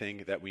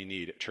everything that we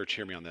need. Church,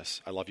 hear me on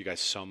this. I love you guys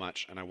so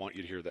much, and I want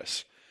you to hear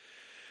this.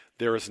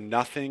 There is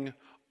nothing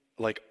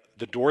like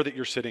the door that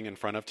you're sitting in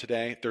front of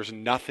today. There's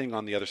nothing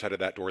on the other side of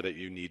that door that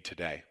you need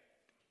today.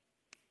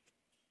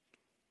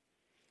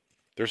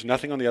 There's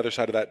nothing on the other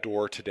side of that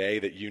door today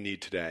that you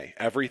need today.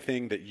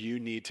 Everything that you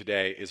need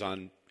today is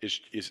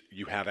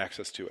you have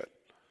access to it.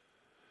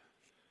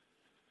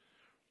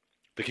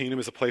 The kingdom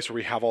is a place where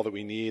we have all that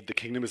we need. The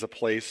kingdom is a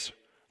place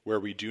where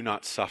we do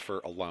not suffer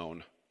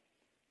alone.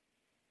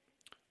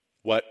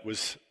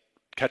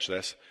 Catch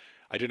this,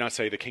 I did not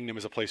say the kingdom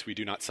is a place we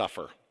do not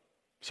suffer.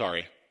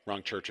 Sorry,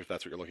 wrong church if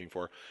that's what you're looking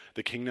for.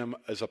 The kingdom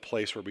is a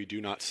place where we do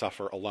not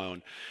suffer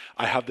alone.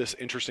 I have this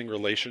interesting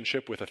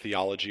relationship with a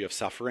theology of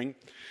suffering,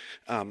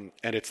 and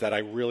it's that I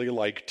really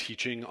like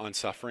teaching on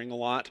suffering a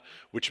lot,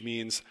 which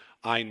means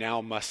we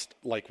now must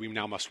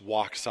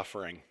walk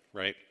suffering,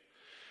 right?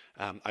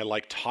 I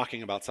like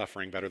talking about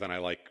suffering better than I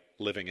like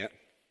living it.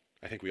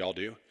 I think we all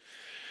do.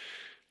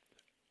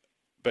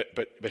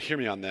 But hear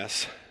me on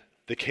this.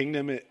 The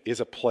kingdom is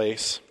a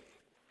place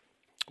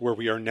where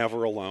we are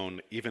never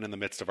alone, even in the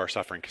midst of our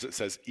suffering, because it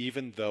says,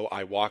 even though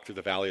I walk through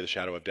the valley of the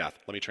shadow of death.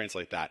 Let me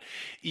translate that.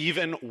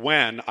 Even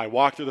when I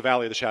walk through the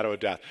valley of the shadow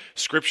of death.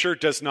 Scripture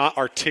does not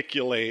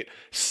articulate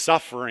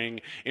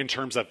suffering in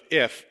terms of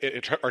if,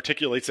 it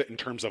articulates it in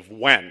terms of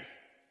when.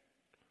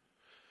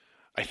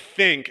 I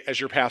think, as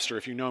your pastor,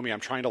 if you know me,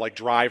 I'm trying to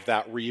drive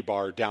that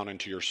rebar down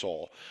into your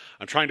soul.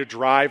 I'm trying to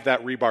drive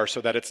that rebar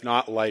so that it's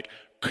not like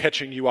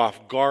catching you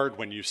off guard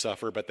when you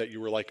suffer, but that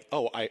you were like,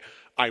 oh, I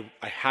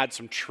had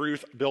some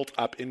truth built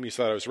up in me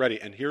so that I was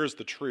ready. And here's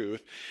the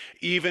truth.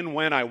 Even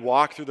when I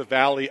walk through the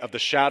valley of the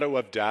shadow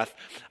of death,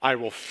 I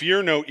will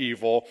fear no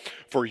evil,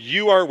 for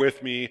you are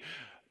with me.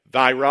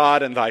 Thy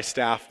rod and thy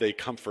staff, they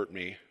comfort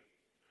me.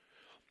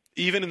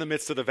 Even in the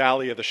midst of the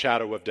valley of the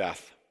shadow of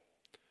death.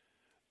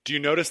 Do you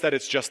notice that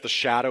it's just the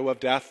shadow of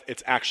death?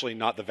 It's actually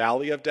not the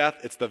valley of death.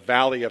 It's the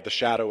valley of the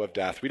shadow of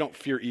death. We don't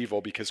fear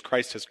evil because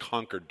Christ has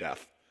conquered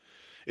death.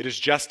 It is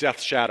just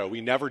death's shadow. We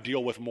never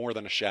deal with more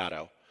than a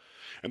shadow.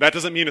 And that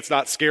doesn't mean it's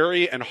not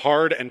scary and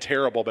hard and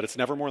terrible, but it's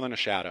never more than a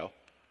shadow.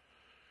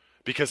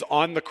 Because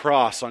on the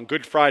cross, on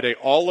Good Friday,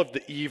 all of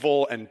the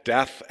evil and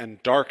death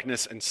and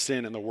darkness and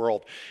sin in the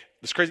world,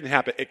 this crazy thing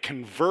happened. It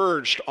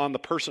converged on the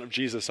person of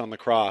Jesus on the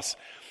cross.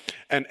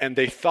 And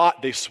they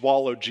thought they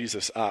swallowed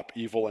Jesus up,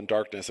 evil and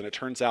darkness. And it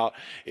turns out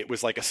it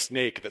was like a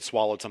snake that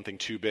swallowed something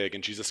too big,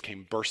 and Jesus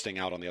came bursting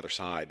out on the other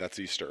side. That's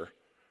Easter.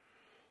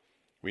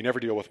 We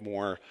never deal with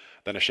more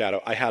than a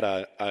shadow. I had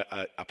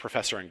a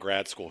professor in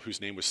grad school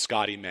whose name was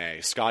Scotty May.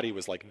 Scotty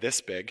was like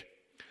this big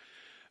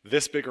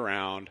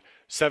around,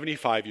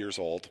 75 years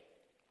old,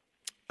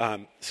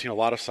 seen a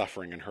lot of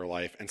suffering in her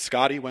life. And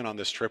Scotty went on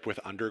this trip with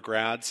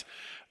undergrads,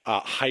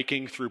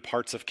 hiking through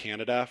parts of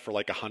Canada for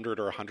like 100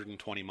 or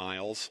 120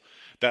 miles.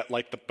 But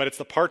it's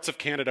the parts of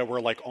Canada where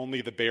like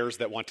only the bears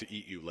that want to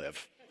eat you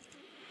live.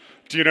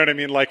 Do you know what I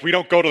mean? Like, we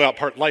don't go to that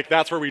part. Like,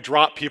 that's where we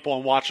drop people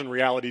and watching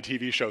reality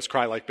TV shows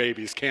cry like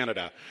babies,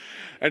 Canada.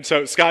 And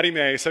so Scotty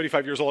May,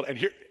 75 years old, and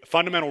here,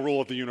 fundamental rule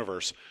of the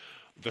universe.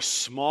 The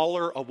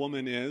smaller a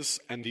woman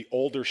is and the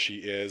older she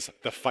is,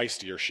 the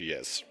feistier she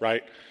is,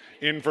 right?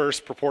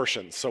 Inverse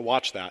proportions, so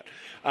watch that.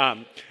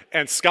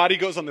 And Scotty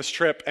goes on this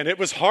trip, and it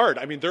was hard.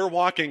 I mean, they're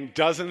walking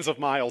dozens of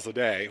miles a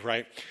day,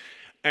 right?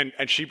 And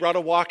she brought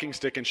a walking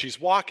stick, and she's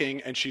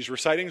walking, and she's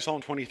reciting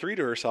Psalm 23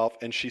 to herself,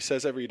 and she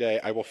says every day,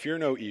 I will fear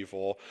no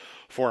evil,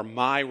 for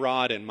my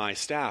rod and my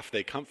staff,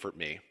 they comfort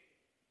me.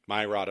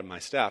 My rod and my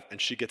staff. And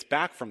she gets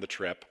back from the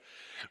trip,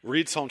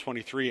 reads Psalm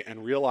 23,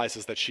 and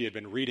realizes that she had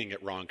been reading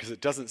it wrong, because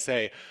it doesn't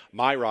say,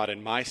 my rod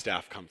and my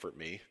staff comfort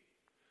me.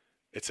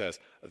 It says,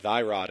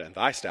 thy rod and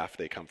thy staff,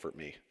 they comfort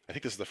me. I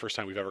think this is the first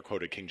time we've ever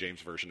quoted King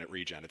James Version at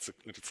Regen.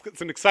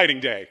 It's an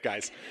exciting day,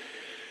 guys.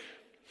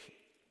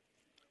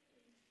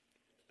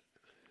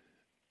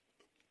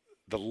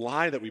 The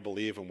lie that we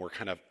believe when we're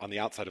kind of on the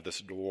outside of this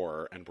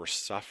door and we're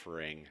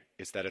suffering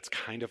is that it's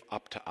kind of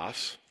up to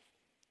us,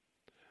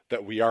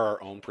 that we are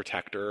our own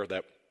protector,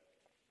 that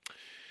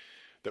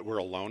we're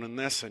alone in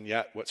this. And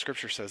yet what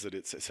Scripture says,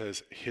 it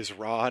says his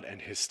rod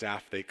and his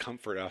staff, they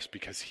comfort us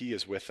because he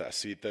is with us.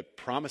 See, the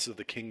promise of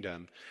the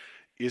kingdom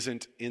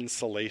isn't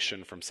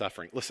insulation from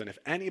suffering. Listen, if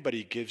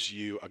anybody gives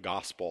you a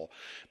gospel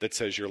that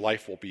says your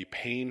life will be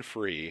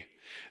pain-free,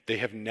 they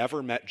have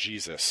never met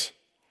Jesus,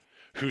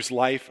 whose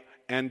life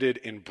ended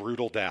in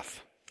brutal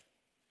death.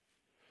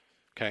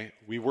 Okay?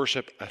 We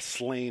worship a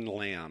slain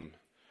lamb.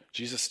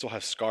 Jesus still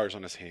has scars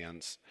on his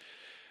hands.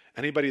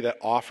 Anybody that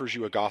offers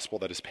you a gospel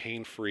that is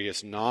pain-free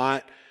is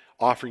not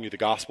offering you the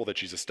gospel that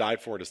Jesus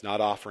died for. It is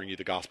not offering you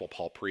the gospel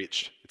Paul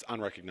preached. It's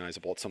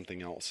unrecognizable. It's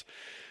something else.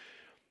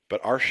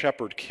 But our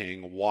shepherd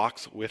king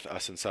walks with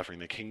us in suffering.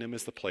 The kingdom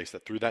is the place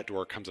that through that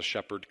door comes a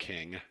shepherd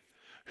king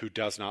who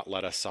does not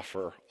let us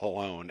suffer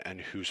alone,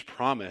 and whose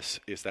promise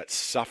is that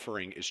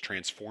suffering is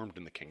transformed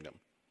in the kingdom.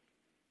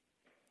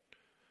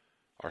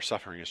 Our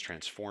suffering is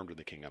transformed in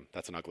the kingdom.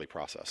 That's an ugly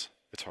process.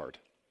 It's hard.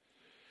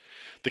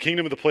 The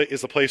kingdom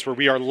is the place where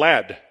we are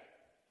led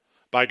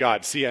by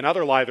God. See,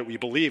 another lie that we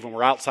believe when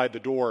we're outside the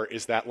door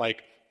is that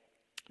like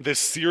this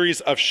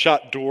series of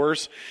shut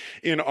doors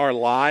in our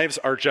lives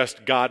are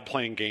just God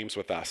playing games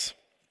with us.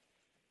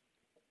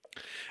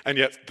 And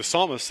yet the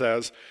psalmist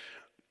says,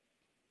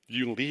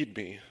 you lead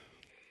me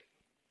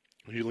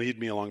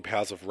along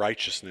paths of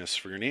righteousness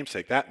for your name's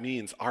sake. That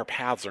means our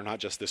paths are not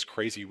just this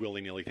crazy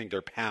willy-nilly thing.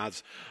 They're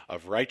paths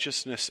of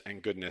righteousness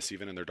and goodness,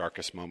 even in their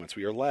darkest moments.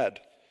 We are led.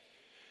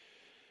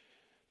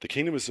 The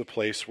kingdom is a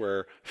place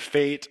where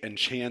fate and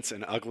chance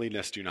and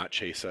ugliness do not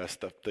chase us.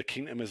 The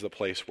kingdom is a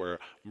place where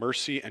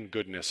mercy and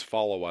goodness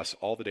follow us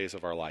all the days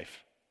of our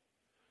life.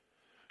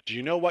 Do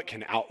you know what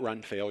can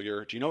outrun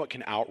failure? Do you know what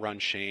can outrun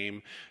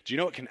shame? Do you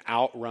know what can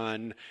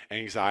outrun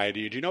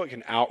anxiety? Do you know what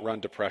can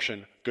outrun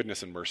depression?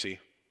 Goodness and mercy.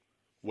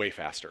 Way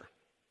faster.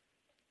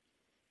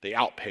 They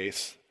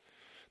outpace.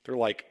 They're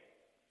like,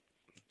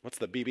 what's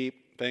the beep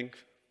beep thing?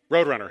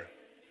 Roadrunner.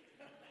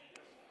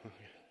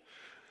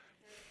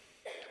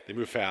 They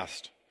move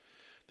fast.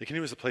 The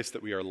kingdom is a place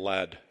that we are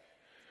led.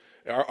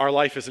 Our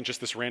life isn't just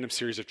this random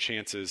series of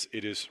chances.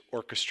 It is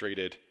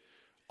orchestrated,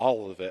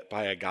 all of it,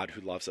 by a God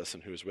who loves us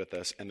and who is with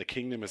us. And the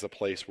kingdom is a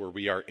place where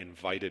we are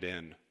invited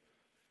in.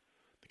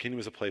 The kingdom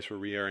is a place where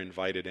we are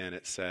invited in.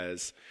 It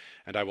says,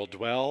 and I will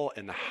dwell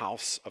in the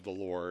house of the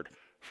Lord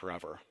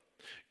forever.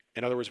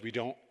 In other words, we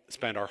don't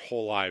spend our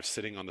whole lives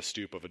sitting on the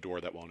stoop of a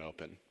door that won't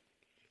open.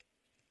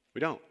 We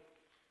don't.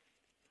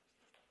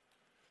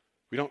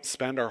 We don't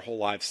spend our whole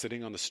lives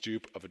sitting on the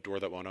stoop of a door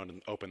that won't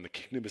open. The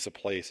kingdom is a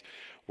place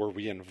where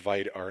we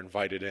are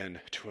invited in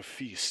to a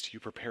feast. You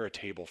prepare a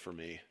table for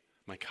me.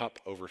 My cup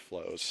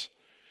overflows.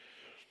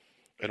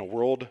 In a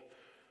world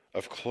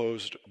of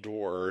closed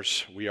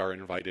doors, we are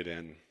invited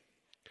in.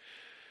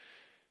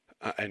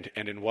 And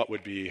in what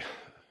would be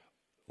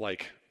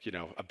like,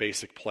 a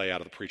basic play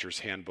out of the Preacher's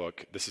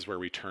Handbook, this is where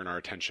we turn our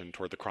attention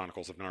toward the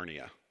Chronicles of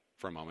Narnia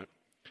for a moment.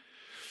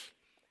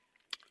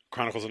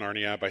 Chronicles of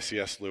Narnia by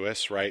C.S.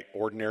 Lewis, right?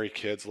 Ordinary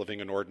kids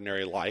living an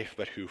ordinary life,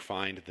 but who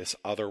find this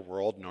other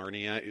world.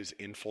 Narnia is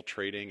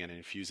infiltrating and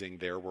infusing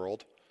their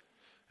world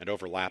and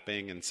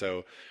overlapping. And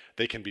so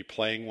they can be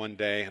playing one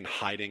day and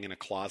hiding in a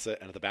closet,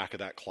 and at the back of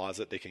that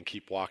closet, they can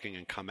keep walking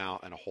and come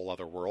out in a whole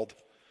other world.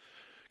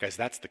 Guys,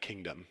 that's the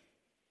kingdom.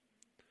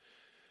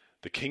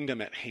 The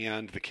kingdom at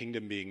hand, the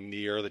kingdom being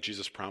near that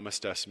Jesus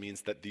promised us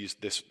means that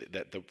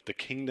the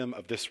kingdom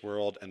of this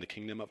world and the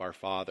kingdom of our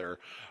Father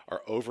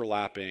are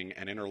overlapping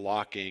and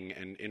interlocking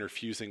and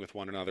interfusing with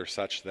one another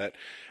such that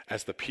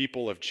as the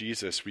people of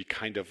Jesus, we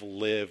kind of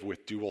live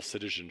with dual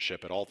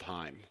citizenship at all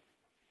time.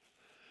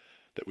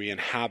 That we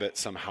inhabit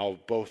somehow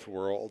both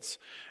worlds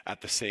at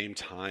the same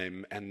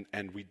time,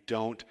 and we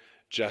don't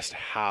just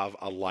have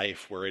a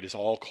life where it is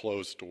all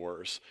closed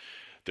doors.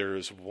 There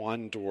is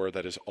one door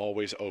that is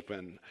always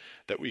open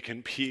that we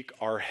can peek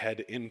our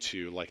head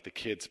into, like the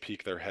kids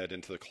peek their head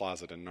into the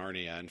closet in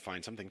Narnia and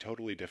find something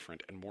totally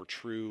different and more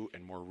true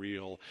and more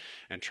real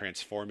and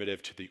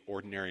transformative to the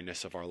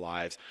ordinariness of our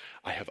lives.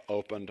 I have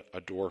opened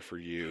a door for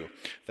you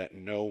that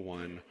no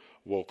one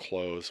will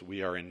close.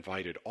 We are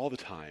invited all the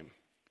time,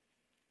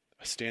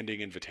 a standing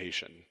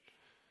invitation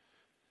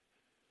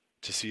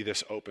to see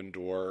this open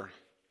door,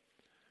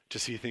 to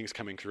see things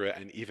coming through it,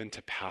 and even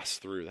to pass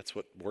through. That's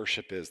what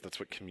worship is. That's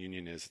what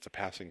communion is. It's a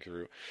passing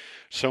through.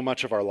 So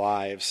much of our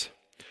lives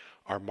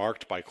are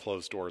marked by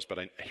closed doors, but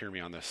hear me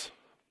on this,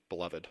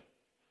 beloved.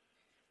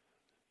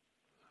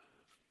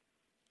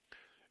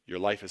 Your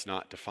life is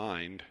not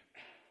defined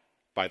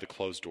by the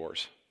closed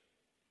doors.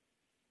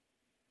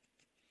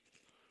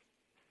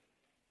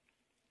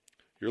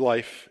 Your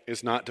life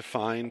is not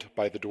defined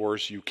by the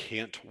doors you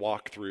can't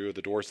walk through,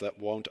 the doors that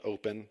won't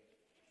open.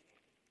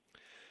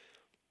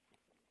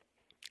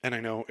 And I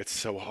know it's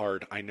so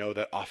hard. I know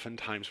that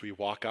oftentimes we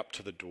walk up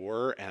to the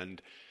door and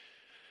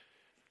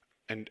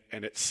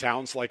it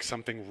sounds like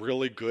something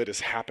really good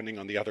is happening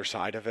on the other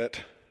side of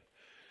it.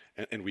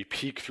 And we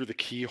peek through the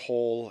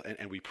keyhole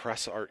and we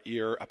press our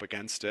ear up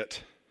against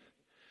it.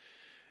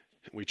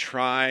 We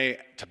try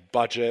to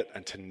budge it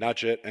and to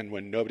nudge it, and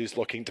when nobody's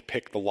looking, to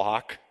pick the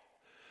lock.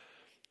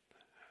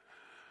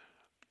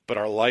 But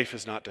our life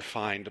is not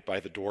defined by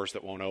the doors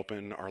that won't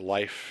open. Our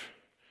life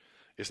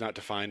is not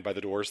defined by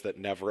the doors that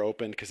never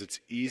open, because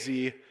it's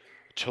easy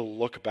to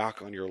look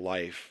back on your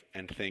life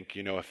and think,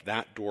 if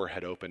that door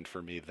had opened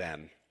for me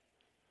then,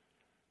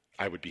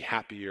 I would be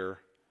happier,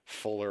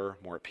 fuller,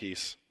 more at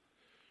peace.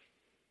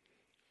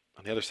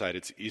 On the other side,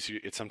 it's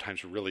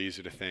sometimes really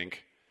easy to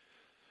think,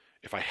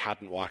 if I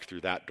hadn't walked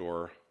through that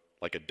door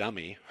like a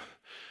dummy,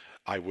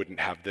 I wouldn't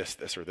have this,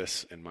 or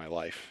this in my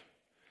life.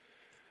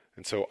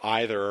 And so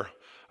either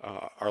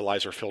our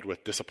lives are filled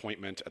with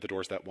disappointment at the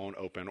doors that won't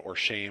open, or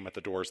shame at the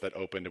doors that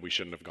opened and we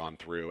shouldn't have gone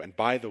through. And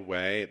by the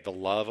way, the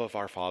love of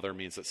our Father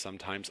means that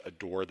sometimes a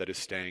door that is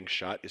staying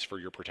shut is for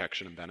your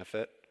protection and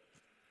benefit.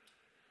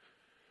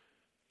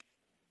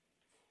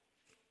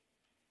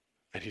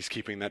 And he's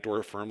keeping that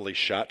door firmly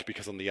shut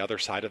because on the other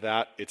side of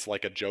that, it's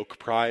like a joke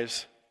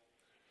prize.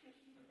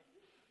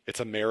 It's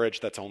a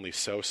marriage that's only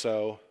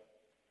so-so.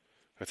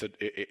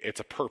 It's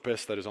a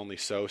purpose that is only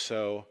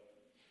so-so.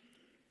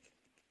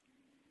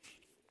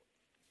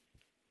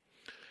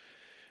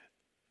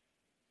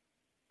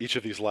 Each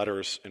of these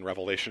letters in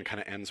Revelation kind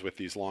of ends with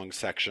these long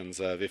sections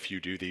of, if you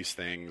do these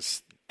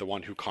things, the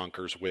one who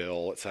conquers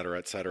will, et cetera,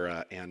 et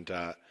cetera. And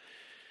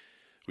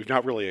we've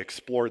not really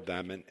explored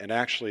them. And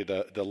actually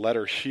the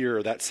letter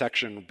here, that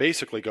section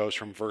basically goes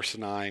from verse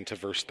 9 to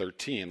verse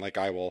 13. Like,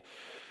 I will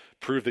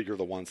prove that you're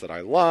the ones that I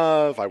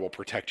love. I will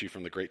protect you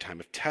from the great time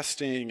of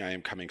testing. I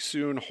am coming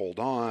soon. Hold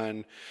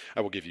on.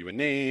 I will give you a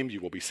name. You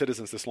will be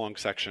citizens. This long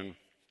section.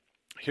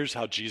 Here's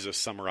how Jesus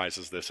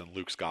summarizes this in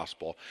Luke's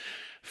gospel.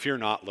 Fear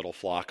not, little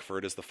flock, for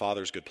it is the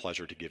Father's good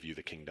pleasure to give you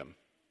the kingdom.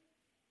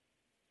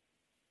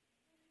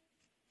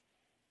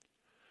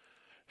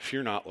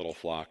 Fear not, little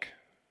flock,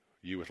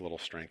 you with little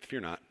strength.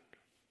 Fear not.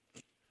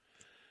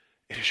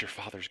 It is your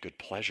Father's good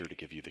pleasure to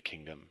give you the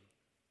kingdom.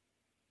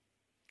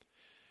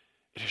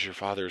 It is your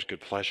Father's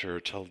good pleasure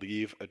to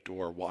leave a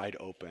door wide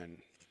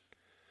open,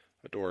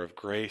 a door of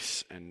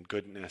grace and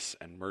goodness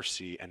and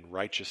mercy and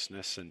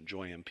righteousness and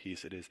joy and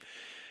peace. It is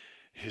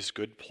his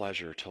good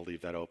pleasure to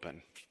leave that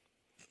open.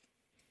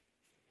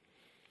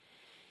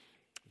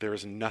 There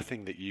is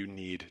nothing that you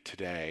need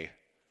today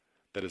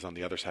that is on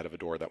the other side of a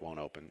door that won't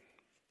open.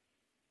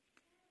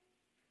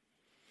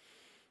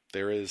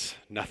 There is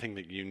nothing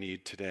that you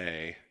need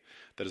today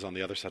that is on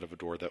the other side of a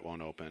door that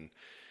won't open.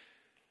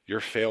 Your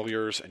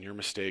failures and your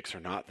mistakes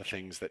are not the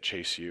things that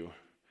chase you.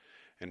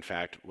 In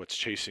fact, what's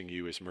chasing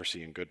you is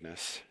mercy and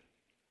goodness.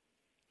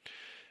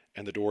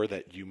 And the door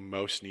that you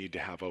most need to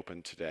have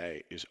open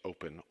today is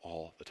open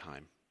all the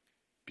time,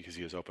 because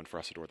he has opened for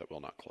us a door that will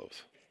not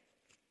close.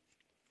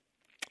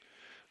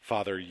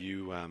 Father,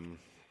 you're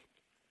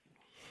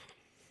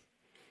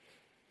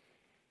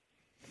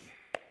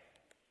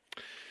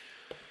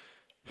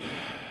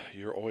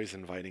always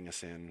inviting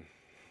us in.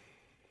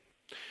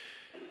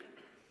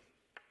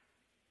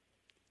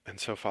 And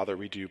so, Father,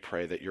 we do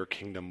pray that your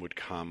kingdom would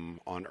come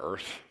on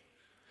earth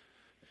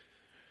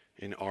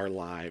in our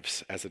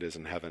lives as it is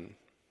in heaven.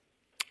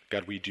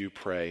 God, we do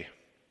pray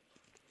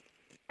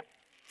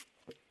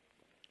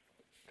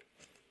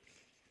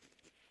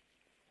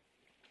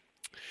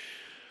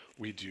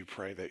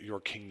that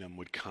your kingdom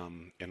would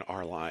come in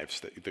our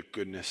lives, that the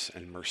goodness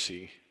and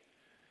mercy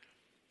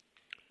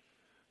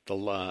the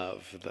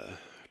love, the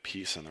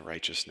peace, and the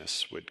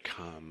righteousness would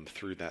come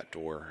through that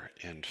door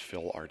and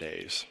fill our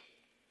days.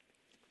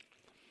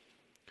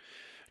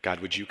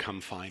 God, would you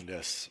come find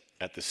us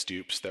at the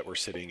stoops that we're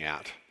sitting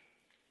at?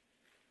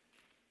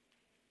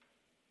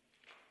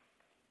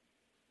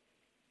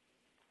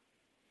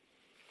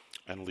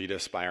 And lead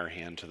us by our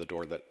hand to the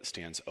door that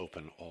stands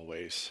open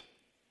always.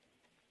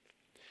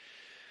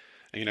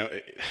 And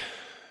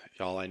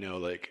y'all, I know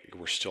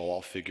we're still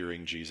all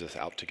figuring Jesus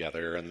out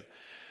together, and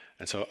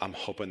so I'm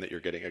hoping that you're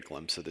getting a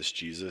glimpse of this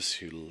Jesus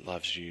who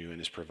loves you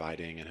and is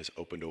providing and has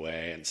opened a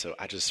way. And so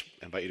I just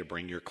invite you to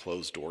bring your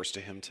closed doors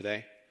to him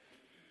today.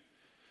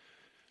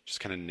 Just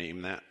kind of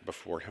name that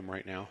before him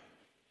right now.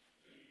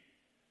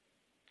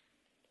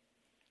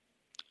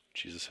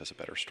 Jesus has a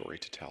better story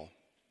to tell.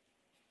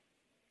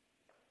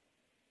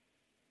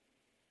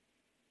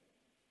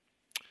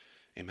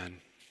 Amen.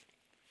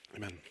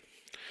 Amen.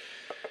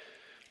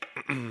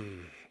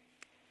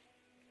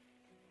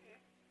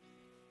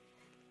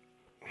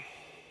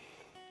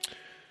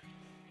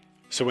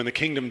 So when the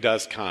kingdom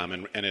does come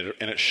and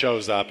it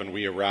shows up and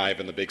we arrive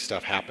and the big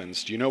stuff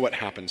happens, do you know what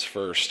happens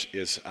first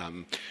is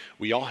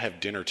we all have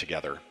dinner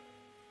together.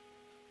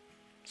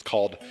 It's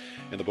called,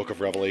 in the book of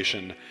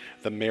Revelation,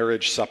 the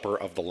marriage supper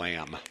of the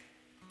Lamb.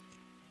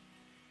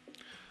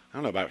 I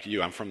don't know about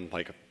you. I'm from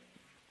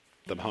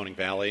the Mahoning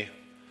Valley.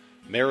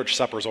 Marriage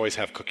suppers always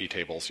have cookie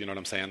tables. You know what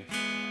I'm saying?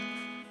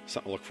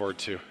 Something to look forward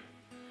to.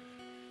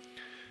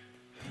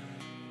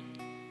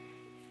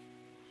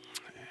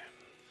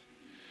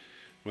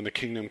 When the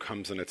kingdom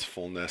comes in its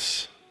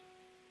fullness,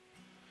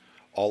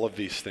 all of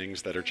these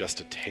things that are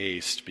just a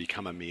taste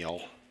become a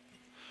meal.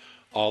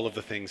 All of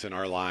the things in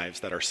our lives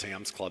that are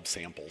Sam's Club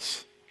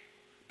samples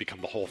become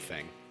the whole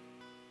thing.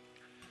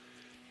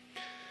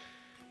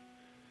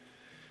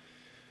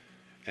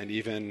 And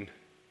even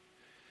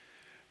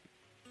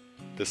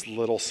this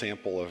little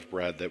sample of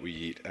bread that we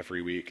eat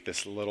every week,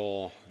 this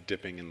little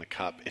dipping in the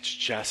cup, it's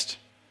just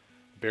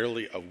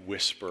barely a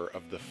whisper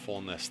of the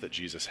fullness that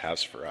Jesus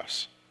has for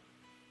us.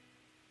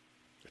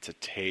 It's a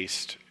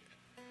taste,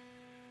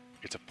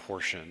 it's a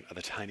portion of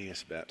the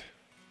tiniest bit.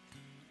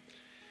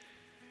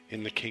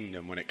 In the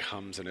kingdom, when it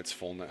comes in its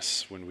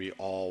fullness, when we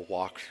all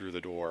walk through the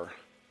door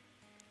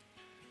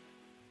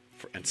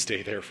and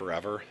stay there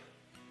forever,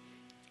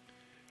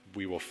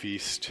 we will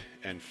feast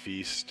and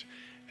feast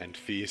and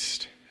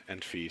feast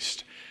and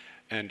feast.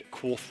 And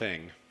cool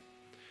thing,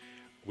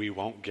 we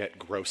won't get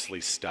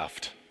grossly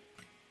stuffed.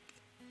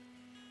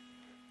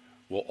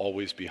 We'll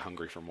always be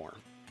hungry for more,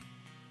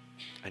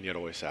 and yet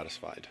always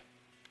satisfied.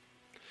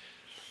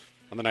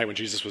 On the night when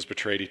Jesus was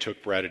betrayed, he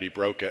took bread and he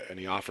broke it and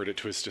he offered it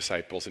to his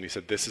disciples and he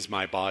said, "This is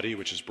my body,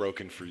 which is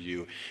broken for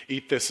you.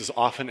 Eat this as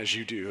often as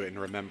you do in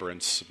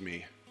remembrance of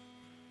me."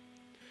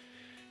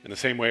 In the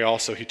same way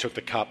also, he took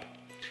the cup,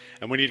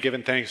 and when he'd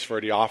given thanks for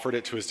it, he offered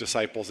it to his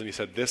disciples and he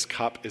said, "This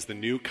cup is the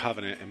new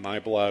covenant in my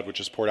blood,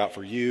 which is poured out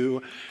for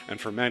you and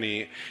for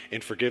many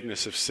in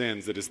forgiveness of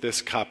sins. It is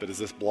this cup, it is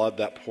this blood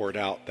that poured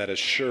out that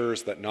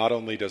assures that not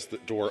only does the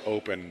door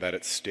open, that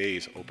it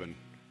stays open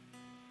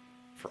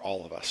for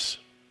all of us."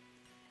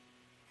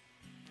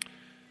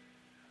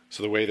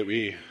 So the way that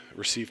we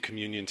receive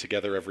communion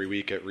together every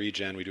week at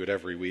Regen, we do it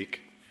every week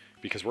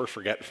because we're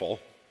forgetful,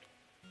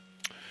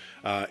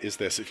 is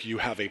this: if you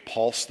have a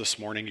pulse this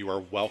morning, you are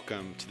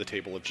welcome to the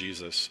table of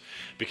Jesus,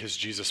 because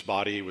Jesus'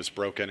 body was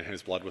broken and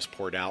his blood was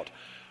poured out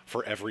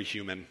for every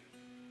human,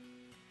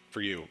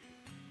 for you.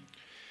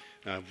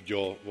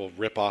 We'll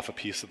rip off a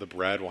piece of the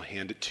bread, we'll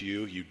hand it to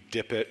you, you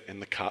dip it in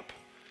the cup,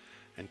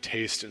 and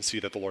taste and see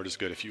that the Lord is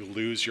good. If you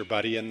lose your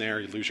buddy in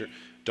there,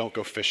 don't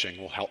go fishing,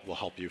 we'll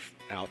help you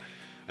out.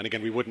 And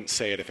again, we wouldn't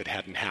say it if it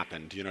hadn't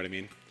happened, you know what I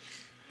mean?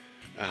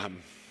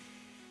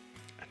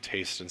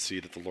 Taste and see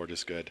that the Lord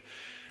is good.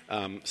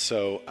 Buddy,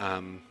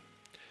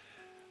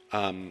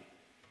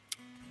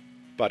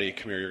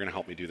 come here, you're going to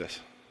help me do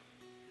this.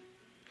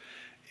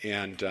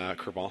 And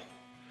Kerbal.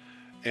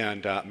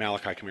 And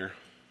Malachi, come here.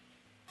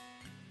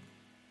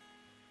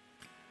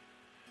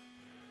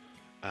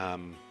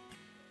 And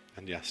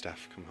yeah,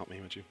 Steph, come help me,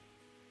 would you?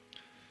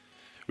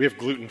 We have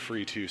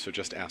gluten-free too, so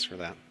just ask for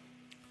that.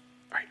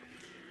 All right.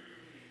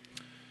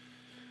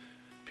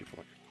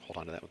 People, hold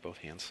on to that with both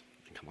hands.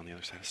 And come on the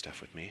other side of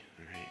Steph with me.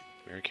 All right.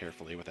 Very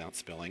carefully without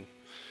spilling.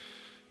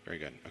 Very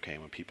good. Okay,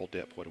 when people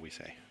dip, what do we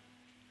say?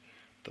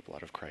 The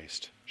blood of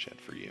Christ shed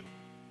for you.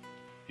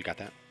 You got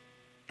that?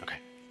 Okay.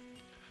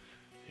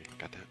 You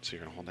got that? So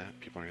you're going to hold that?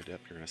 People are going to dip.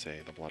 You're going to say,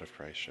 the blood of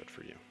Christ shed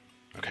for you.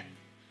 Okay.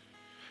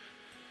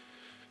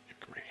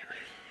 Come right here.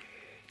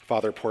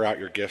 Father, pour out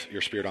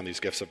your Spirit on these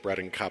gifts of bread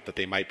and cup, that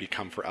they might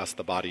become for us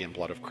the body and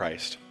blood of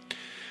Christ.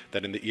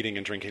 That in the eating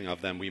and drinking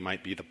of them, we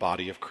might be the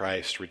body of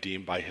Christ,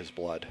 redeemed by his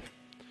blood,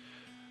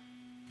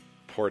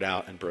 poured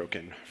out and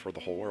broken for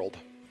the whole world.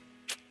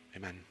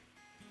 Amen.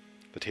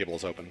 The table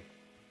is open.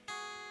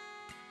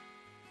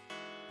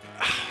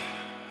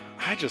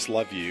 I just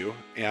love you,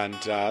 and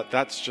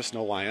that's just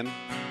no lion.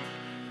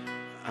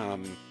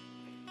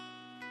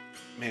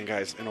 man,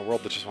 guys, in a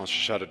world that just wants to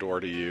shut a door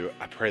to you,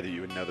 I pray that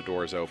you would know the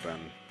door is open,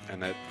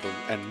 and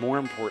and more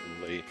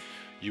importantly,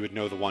 you would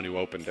know the one who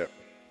opened it.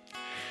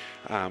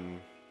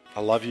 I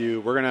love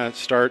you. We're going to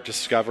start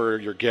Discover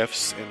Your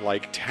Gifts in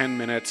like 10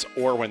 minutes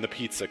or when the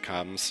pizza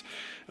comes.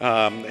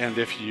 And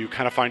if you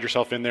kind of find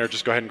yourself in there,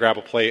 just go ahead and grab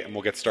a plate and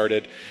we'll get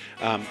started.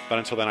 But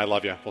until then, I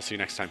love you. We'll see you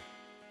next time.